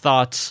some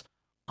thoughts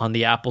on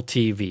the Apple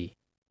TV.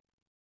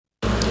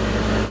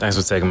 Thanks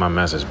for taking my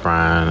message,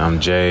 Brian. I'm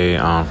Jay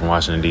from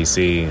Washington,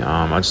 D.C.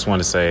 I just want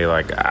to say,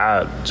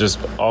 just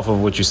off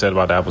of what you said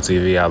about the Apple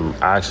TV,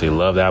 I actually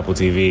love the Apple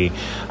TV.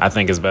 I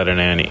think it's better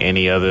than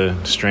any other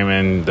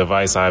streaming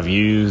device I've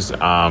used.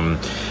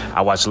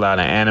 I watch a lot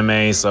of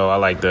anime, so I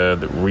like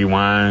the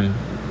rewind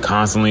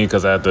constantly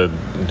because I have to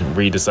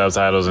read the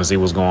subtitles and see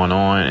what's going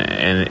on.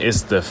 And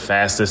it's the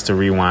fastest to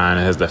rewind.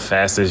 It has the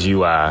fastest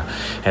UI.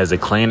 It has the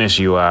cleanest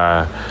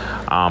UI.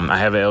 I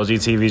have an LG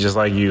TV just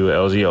like you,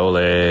 LG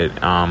OLED.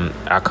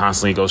 I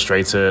constantly go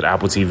straight to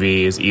Apple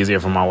TV. It's easier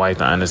for my wife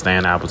to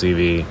understand Apple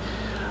TV.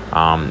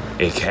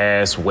 It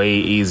casts way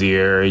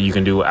easier. You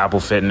can do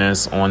Apple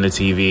Fitness on the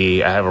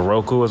TV. I have a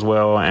Roku as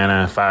well and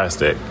a Fire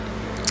Stick.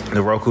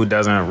 The Roku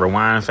doesn't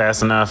rewind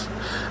fast enough.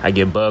 I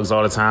get bugs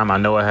all the time. I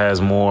know it has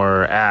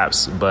more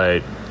apps,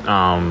 but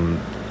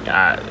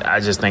I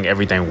just think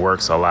everything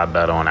works a lot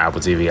better on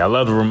Apple TV. I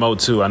love the remote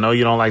too. I know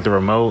you don't like the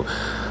remote,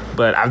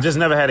 but I've just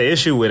never had an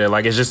issue with it.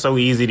 It's just so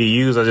easy to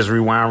use. I just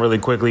rewind really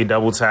quickly,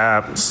 double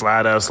tap,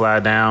 slide up,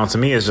 slide down. To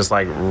me, it's just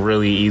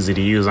really easy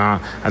to use.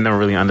 I never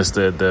really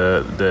understood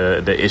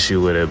the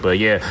issue with it. But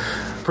yeah,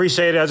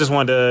 appreciate it. I just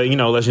wanted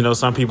to, let you know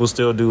some people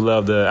still do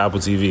love the Apple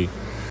TV.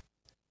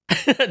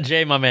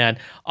 Jay, my man,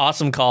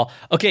 awesome call.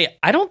 Okay,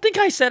 I don't think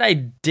I said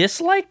I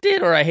disliked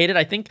it or I hated it.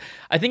 I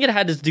think it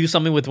had to do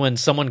something with when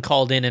someone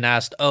called in and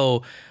asked,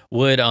 "Oh,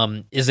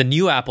 is a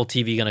new Apple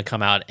TV going to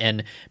come out?"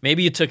 And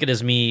maybe you took it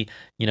as me,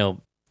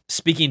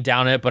 speaking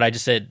down it, but I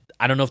just said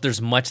I don't know if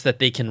there's much that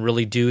they can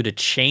really do to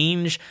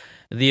change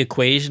the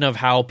equation of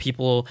how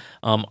people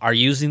are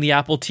using the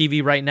Apple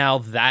TV right now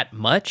that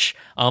much.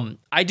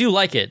 I do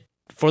like it.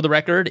 For the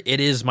record, it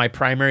is my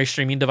primary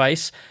streaming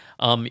device.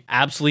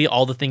 Absolutely,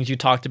 all the things you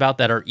talked about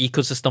that are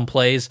ecosystem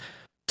plays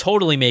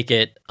totally make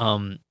it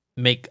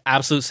make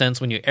absolute sense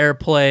when you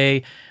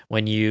AirPlay,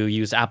 when you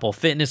use Apple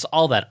Fitness,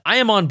 all that. I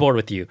am on board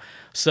with you.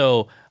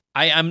 So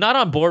I'm not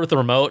on board with the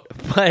remote,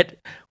 but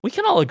we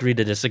can all agree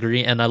to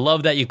disagree. And I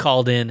love that you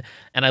called in,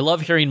 and I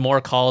love hearing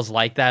more calls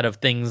like that of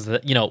things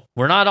that,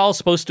 we're not all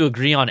supposed to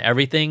agree on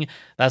everything.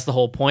 That's the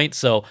whole point.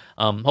 So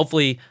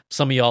hopefully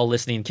some of y'all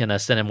listening can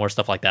send in more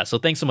stuff like that. So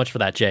thanks so much for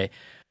that, Jay.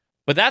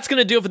 But that's going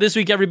to do it for this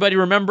week, everybody.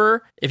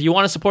 Remember, if you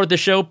want to support the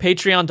show,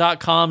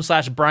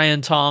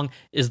 patreon.com/Brian Tong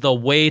is the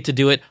way to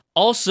do it.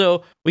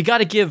 Also, we got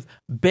to give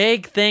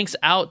big thanks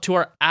out to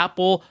our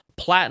Apple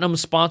Platinum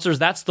sponsors.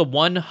 That's the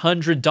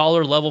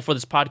 $100 level for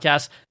this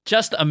podcast.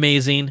 Just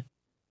amazing.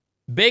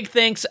 Big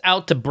thanks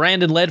out to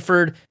Brandon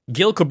Ledford,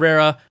 Gil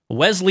Cabrera,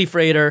 Wesley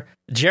Frater,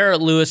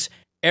 Jarrett Lewis,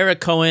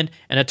 Eric Cohen,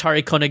 and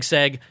Atari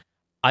Koenigsegg.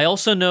 I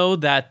also know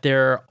that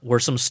there were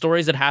some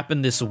stories that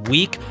happened this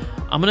week.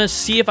 I'm going to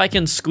see if I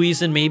can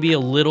squeeze in maybe a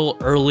little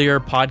earlier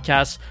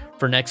podcast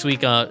for next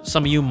week.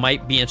 Some of you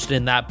might be interested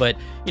in that, but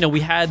we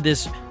had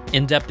this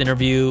in-depth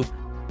interview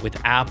with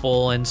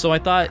Apple, and so I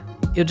thought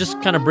it would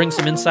just kind of bring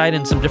some insight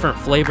and some different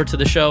flavor to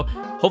the show.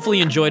 Hopefully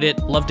you enjoyed it.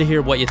 Love to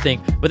hear what you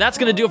think. But that's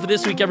going to do it for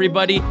this week,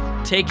 everybody.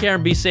 Take care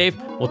and be safe.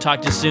 We'll talk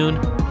to you soon.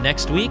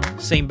 Next week,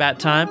 same bat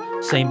time,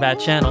 same bat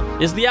channel.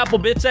 It's the Apple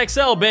Bitz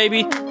XL,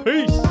 baby.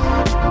 Peace.